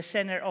Jesus the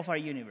center of our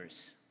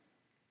universe?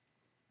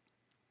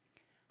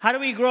 How do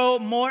we grow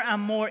more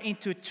and more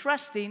into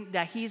trusting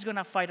that He's going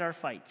to fight our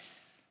fights?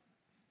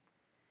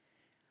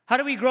 How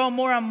do we grow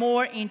more and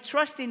more in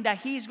trusting that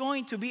He's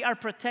going to be our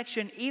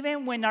protection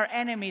even when our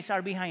enemies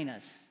are behind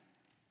us?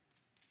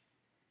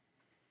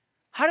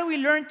 How do we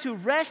learn to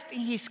rest in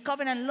His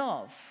covenant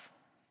love?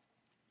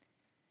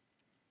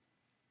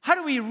 How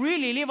do we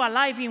really live a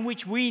life in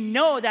which we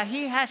know that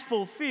He has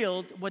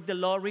fulfilled what the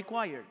law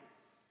required?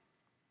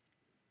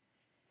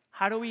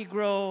 How do we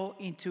grow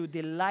into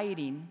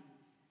delighting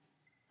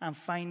and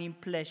finding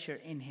pleasure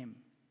in Him?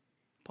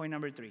 Point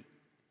number 3.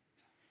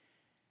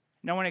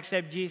 No one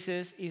except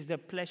Jesus is the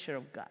pleasure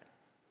of God.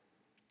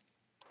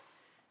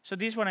 So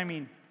this is what I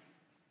mean.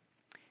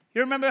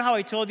 You remember how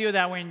I told you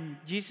that when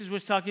Jesus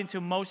was talking to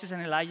Moses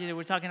and Elijah, they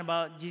were talking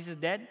about Jesus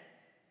dead?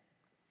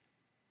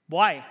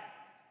 Why?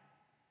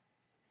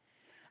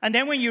 And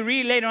then when you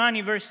read later on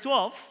in verse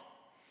 12,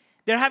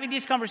 they're having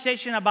this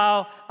conversation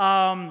about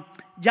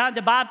John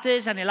the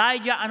Baptist and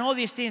Elijah and all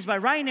these things.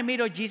 But right in the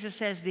middle, Jesus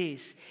says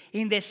this: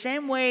 in the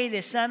same way,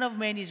 the Son of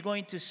Man is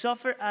going to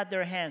suffer at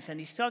their hands. And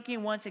he's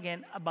talking once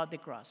again about the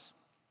cross.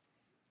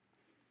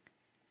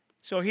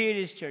 So here it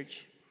is,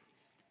 church.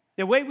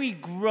 The way we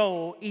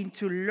grow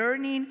into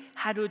learning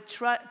how to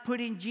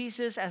put in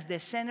Jesus as the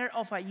center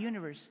of our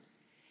universe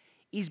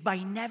is by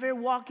never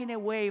walking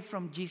away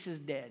from Jesus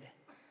dead.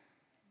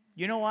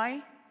 You know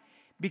why?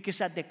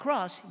 Because at the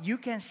cross, you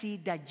can see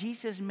that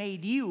Jesus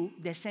made you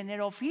the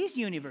center of his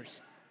universe.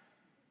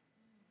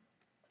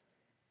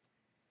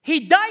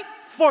 He died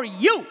for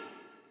you.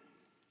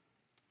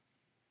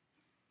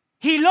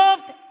 He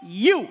loved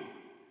you.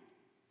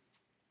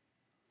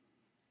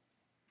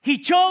 He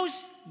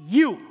chose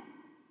you.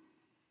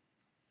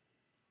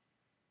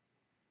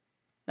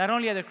 Not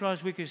only at the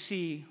cross we could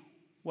see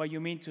what you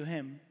mean to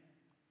him,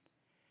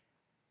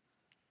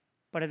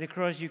 but at the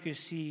cross you could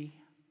see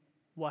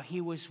what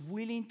he was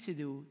willing to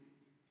do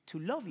to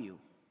love you.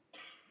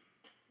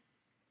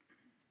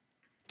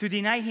 To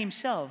deny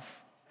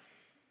himself,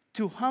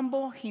 to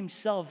humble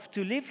himself,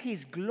 to live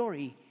his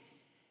glory,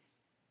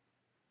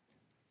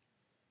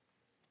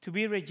 to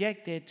be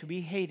rejected, to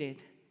be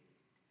hated,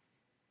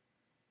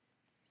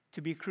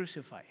 to be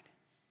crucified.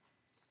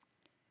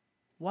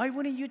 Why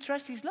wouldn't you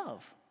trust his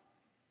love?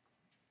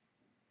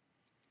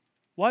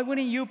 Why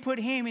wouldn't you put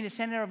him in the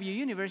center of your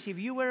universe if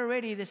you were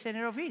already the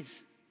center of his?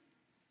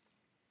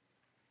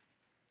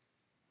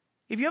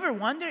 If you ever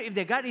wonder if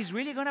the God is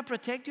really going to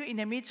protect you in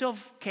the midst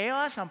of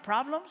chaos and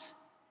problems,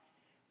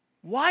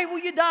 why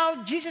would you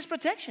doubt Jesus'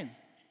 protection?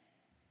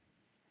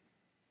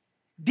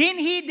 Didn't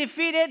he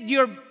defeated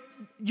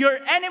your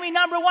enemy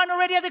number one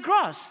already at the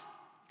cross?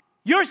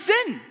 Your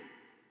sin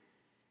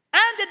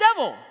and the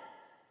devil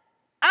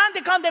and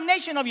the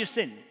condemnation of your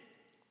sin.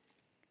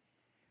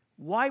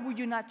 Why would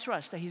you not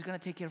trust that he's going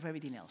to take care of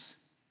everything else?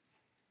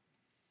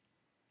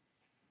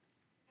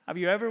 Have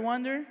you ever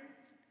wondered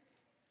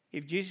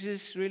if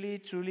Jesus really,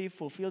 truly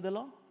fulfilled the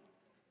law?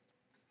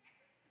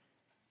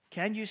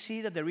 Can you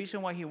see that the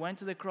reason why he went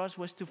to the cross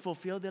was to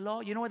fulfill the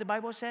law? You know what the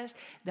Bible says?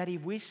 That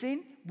if we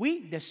sin,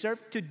 we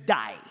deserve to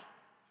die.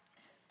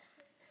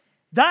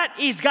 That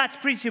is God's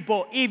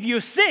principle. If you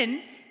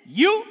sin,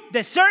 you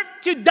deserve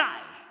to die.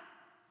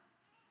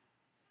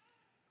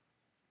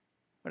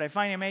 What I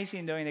find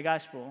amazing, though, in the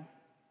gospel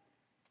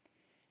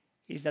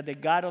is that the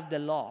God of the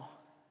law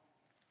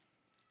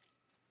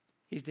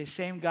is the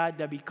same God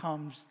that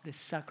becomes the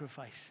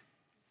sacrifice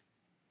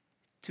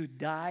to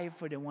die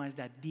for the ones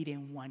that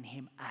didn't want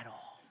him at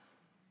all.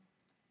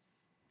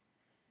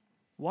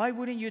 Why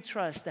wouldn't you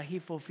trust that he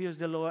fulfills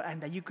the law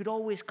and that you could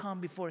always come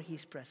before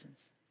his presence?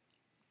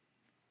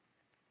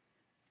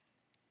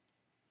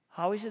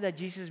 How is it that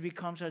Jesus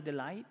becomes our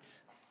delight?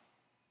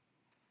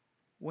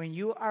 When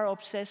you are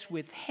obsessed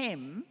with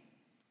him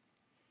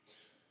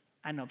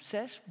and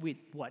obsessed with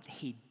what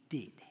he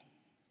did.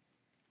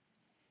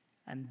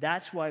 And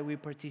that's why we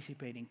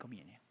participate in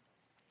communion.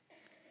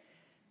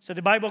 So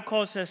the Bible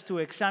calls us to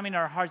examine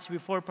our hearts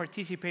before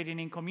participating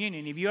in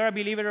communion. If you are a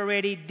believer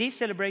already, this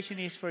celebration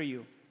is for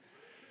you.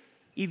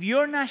 If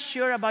you're not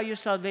sure about your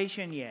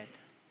salvation yet,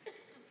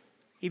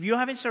 if you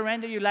haven't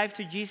surrendered your life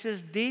to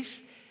Jesus,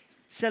 this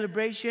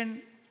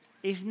celebration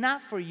is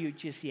not for you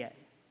just yet.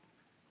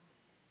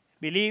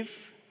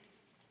 Believe,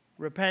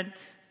 repent,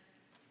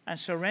 and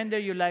surrender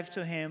your life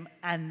to him,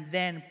 and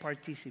then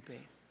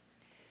participate.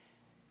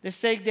 Let's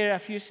take there a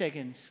few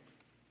seconds.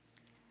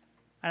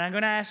 And I'm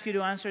going to ask you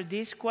to answer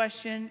this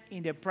question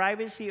in the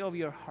privacy of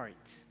your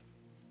heart.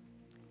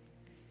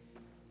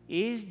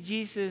 Is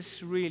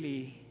Jesus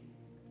really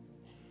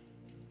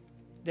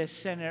the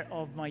center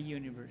of my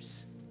universe?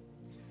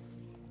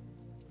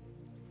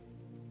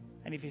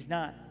 And if he's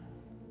not,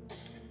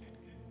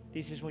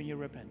 this is when you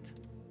repent.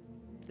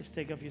 Let's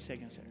take a few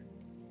seconds here.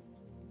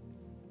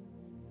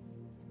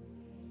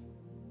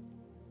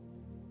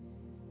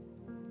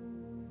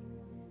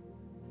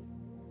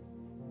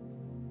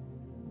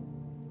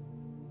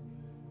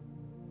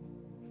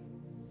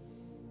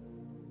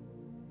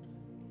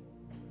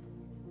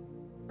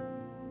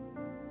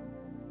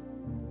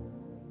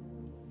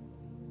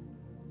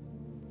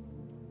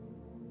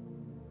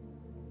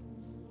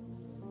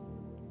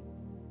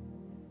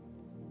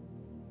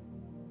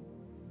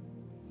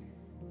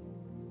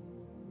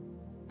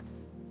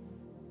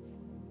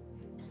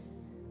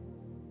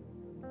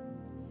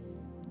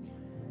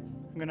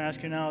 I'm going to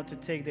ask you now to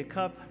take the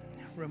cup,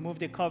 remove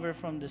the cover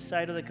from the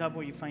side of the cup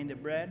where you find the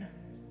bread.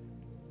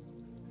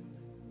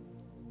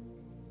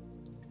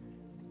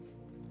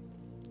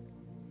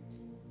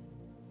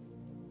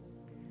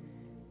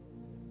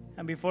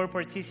 And before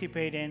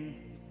participating,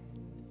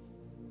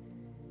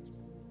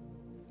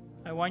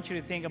 I want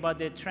you to think about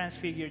the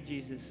transfigured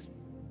Jesus.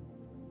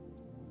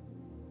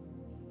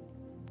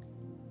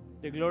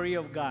 the glory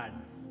of God,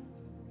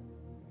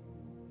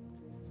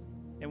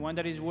 the one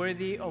that is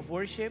worthy of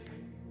worship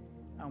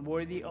and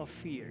worthy of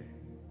fear.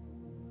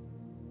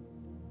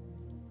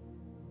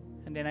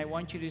 And then I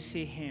want you to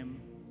see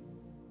him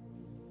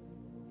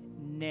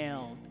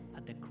nailed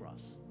at the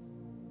cross.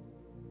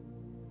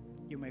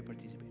 You may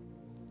participate.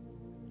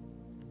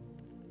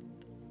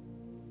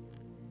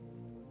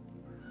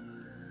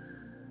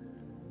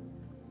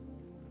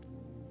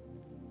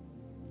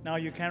 Now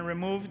you can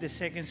remove the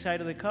second side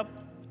of the cup.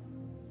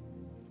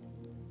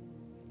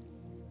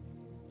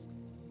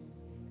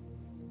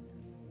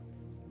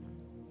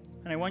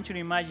 And I want you to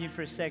imagine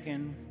for a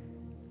second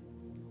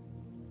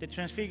the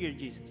transfigured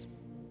Jesus,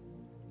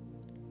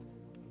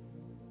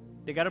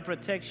 the God of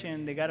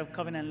protection, the God of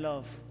covenant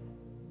love,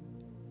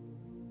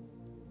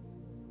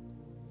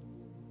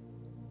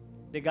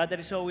 the God that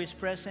is always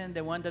present,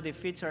 the one that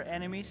defeats our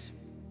enemies,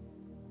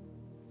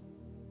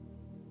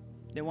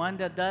 the one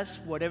that does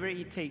whatever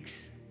it takes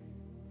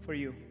for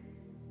you,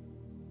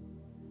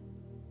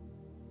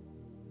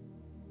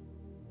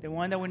 the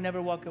one that will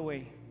never walk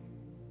away.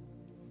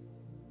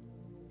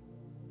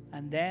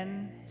 And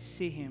then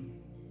see him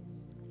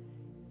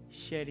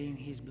shedding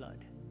his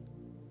blood.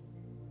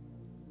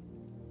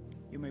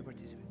 You may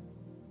participate.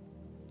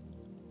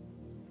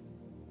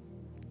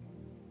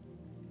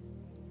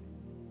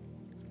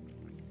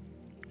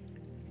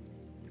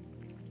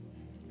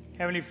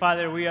 Heavenly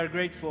Father, we are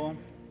grateful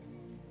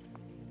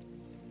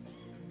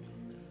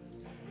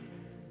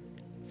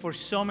for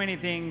so many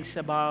things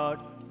about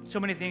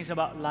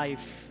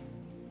life.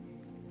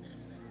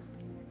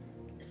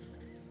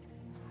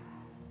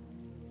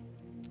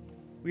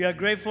 We are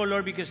grateful,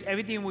 Lord, because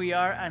everything we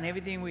are and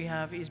everything we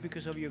have is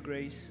because of your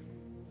grace.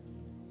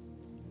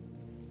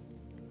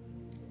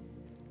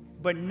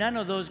 But none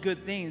of those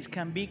good things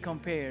can be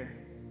compared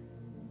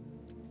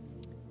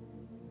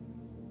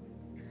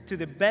to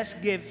the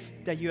best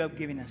gift that you have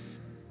given us,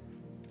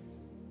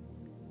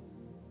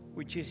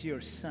 which is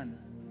your Son.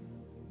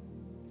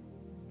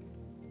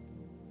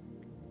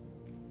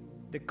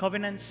 The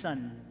covenant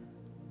Son,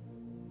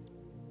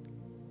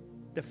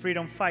 the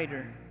freedom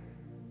fighter,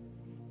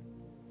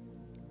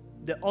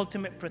 the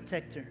ultimate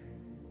protector,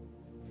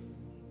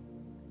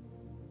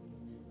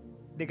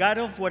 the God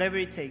of whatever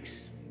it takes,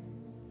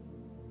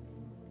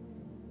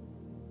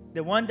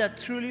 the one that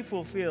truly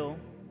fulfills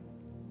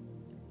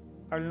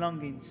our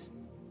longings,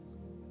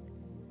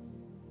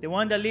 the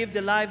one that lived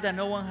the life that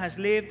no one has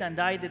lived and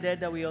died the death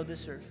that we all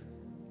deserve,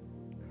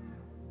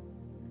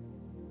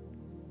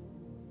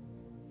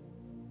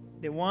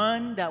 the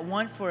one that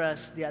won for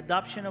us the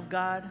adoption of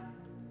God,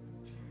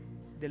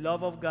 the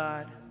love of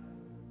God,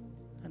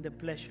 and the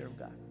pleasure of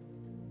God.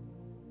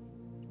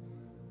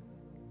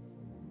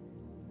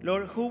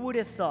 Lord, who would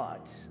have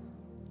thought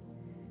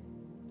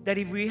that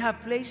if we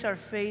have placed our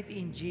faith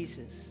in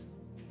Jesus,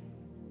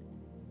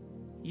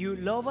 you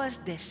love us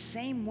the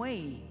same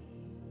way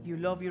you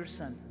love your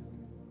Son,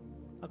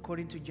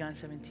 according to John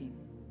 17.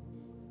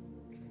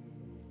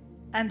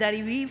 And that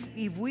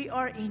if we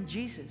are in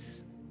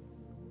Jesus,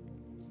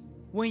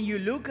 when you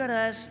look at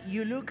us,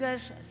 you look at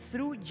us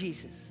through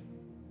Jesus.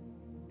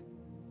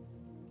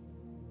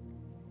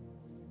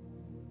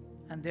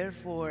 And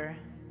therefore,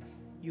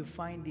 you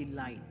find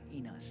delight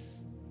in us.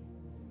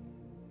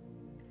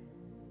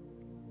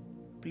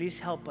 Please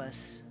help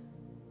us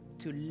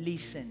to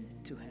listen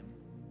to him.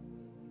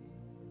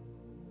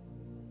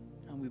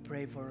 And we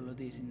pray for all of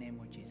this in the name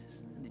of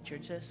Jesus. And the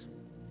church says,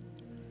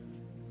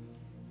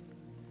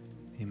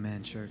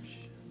 Amen,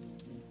 church.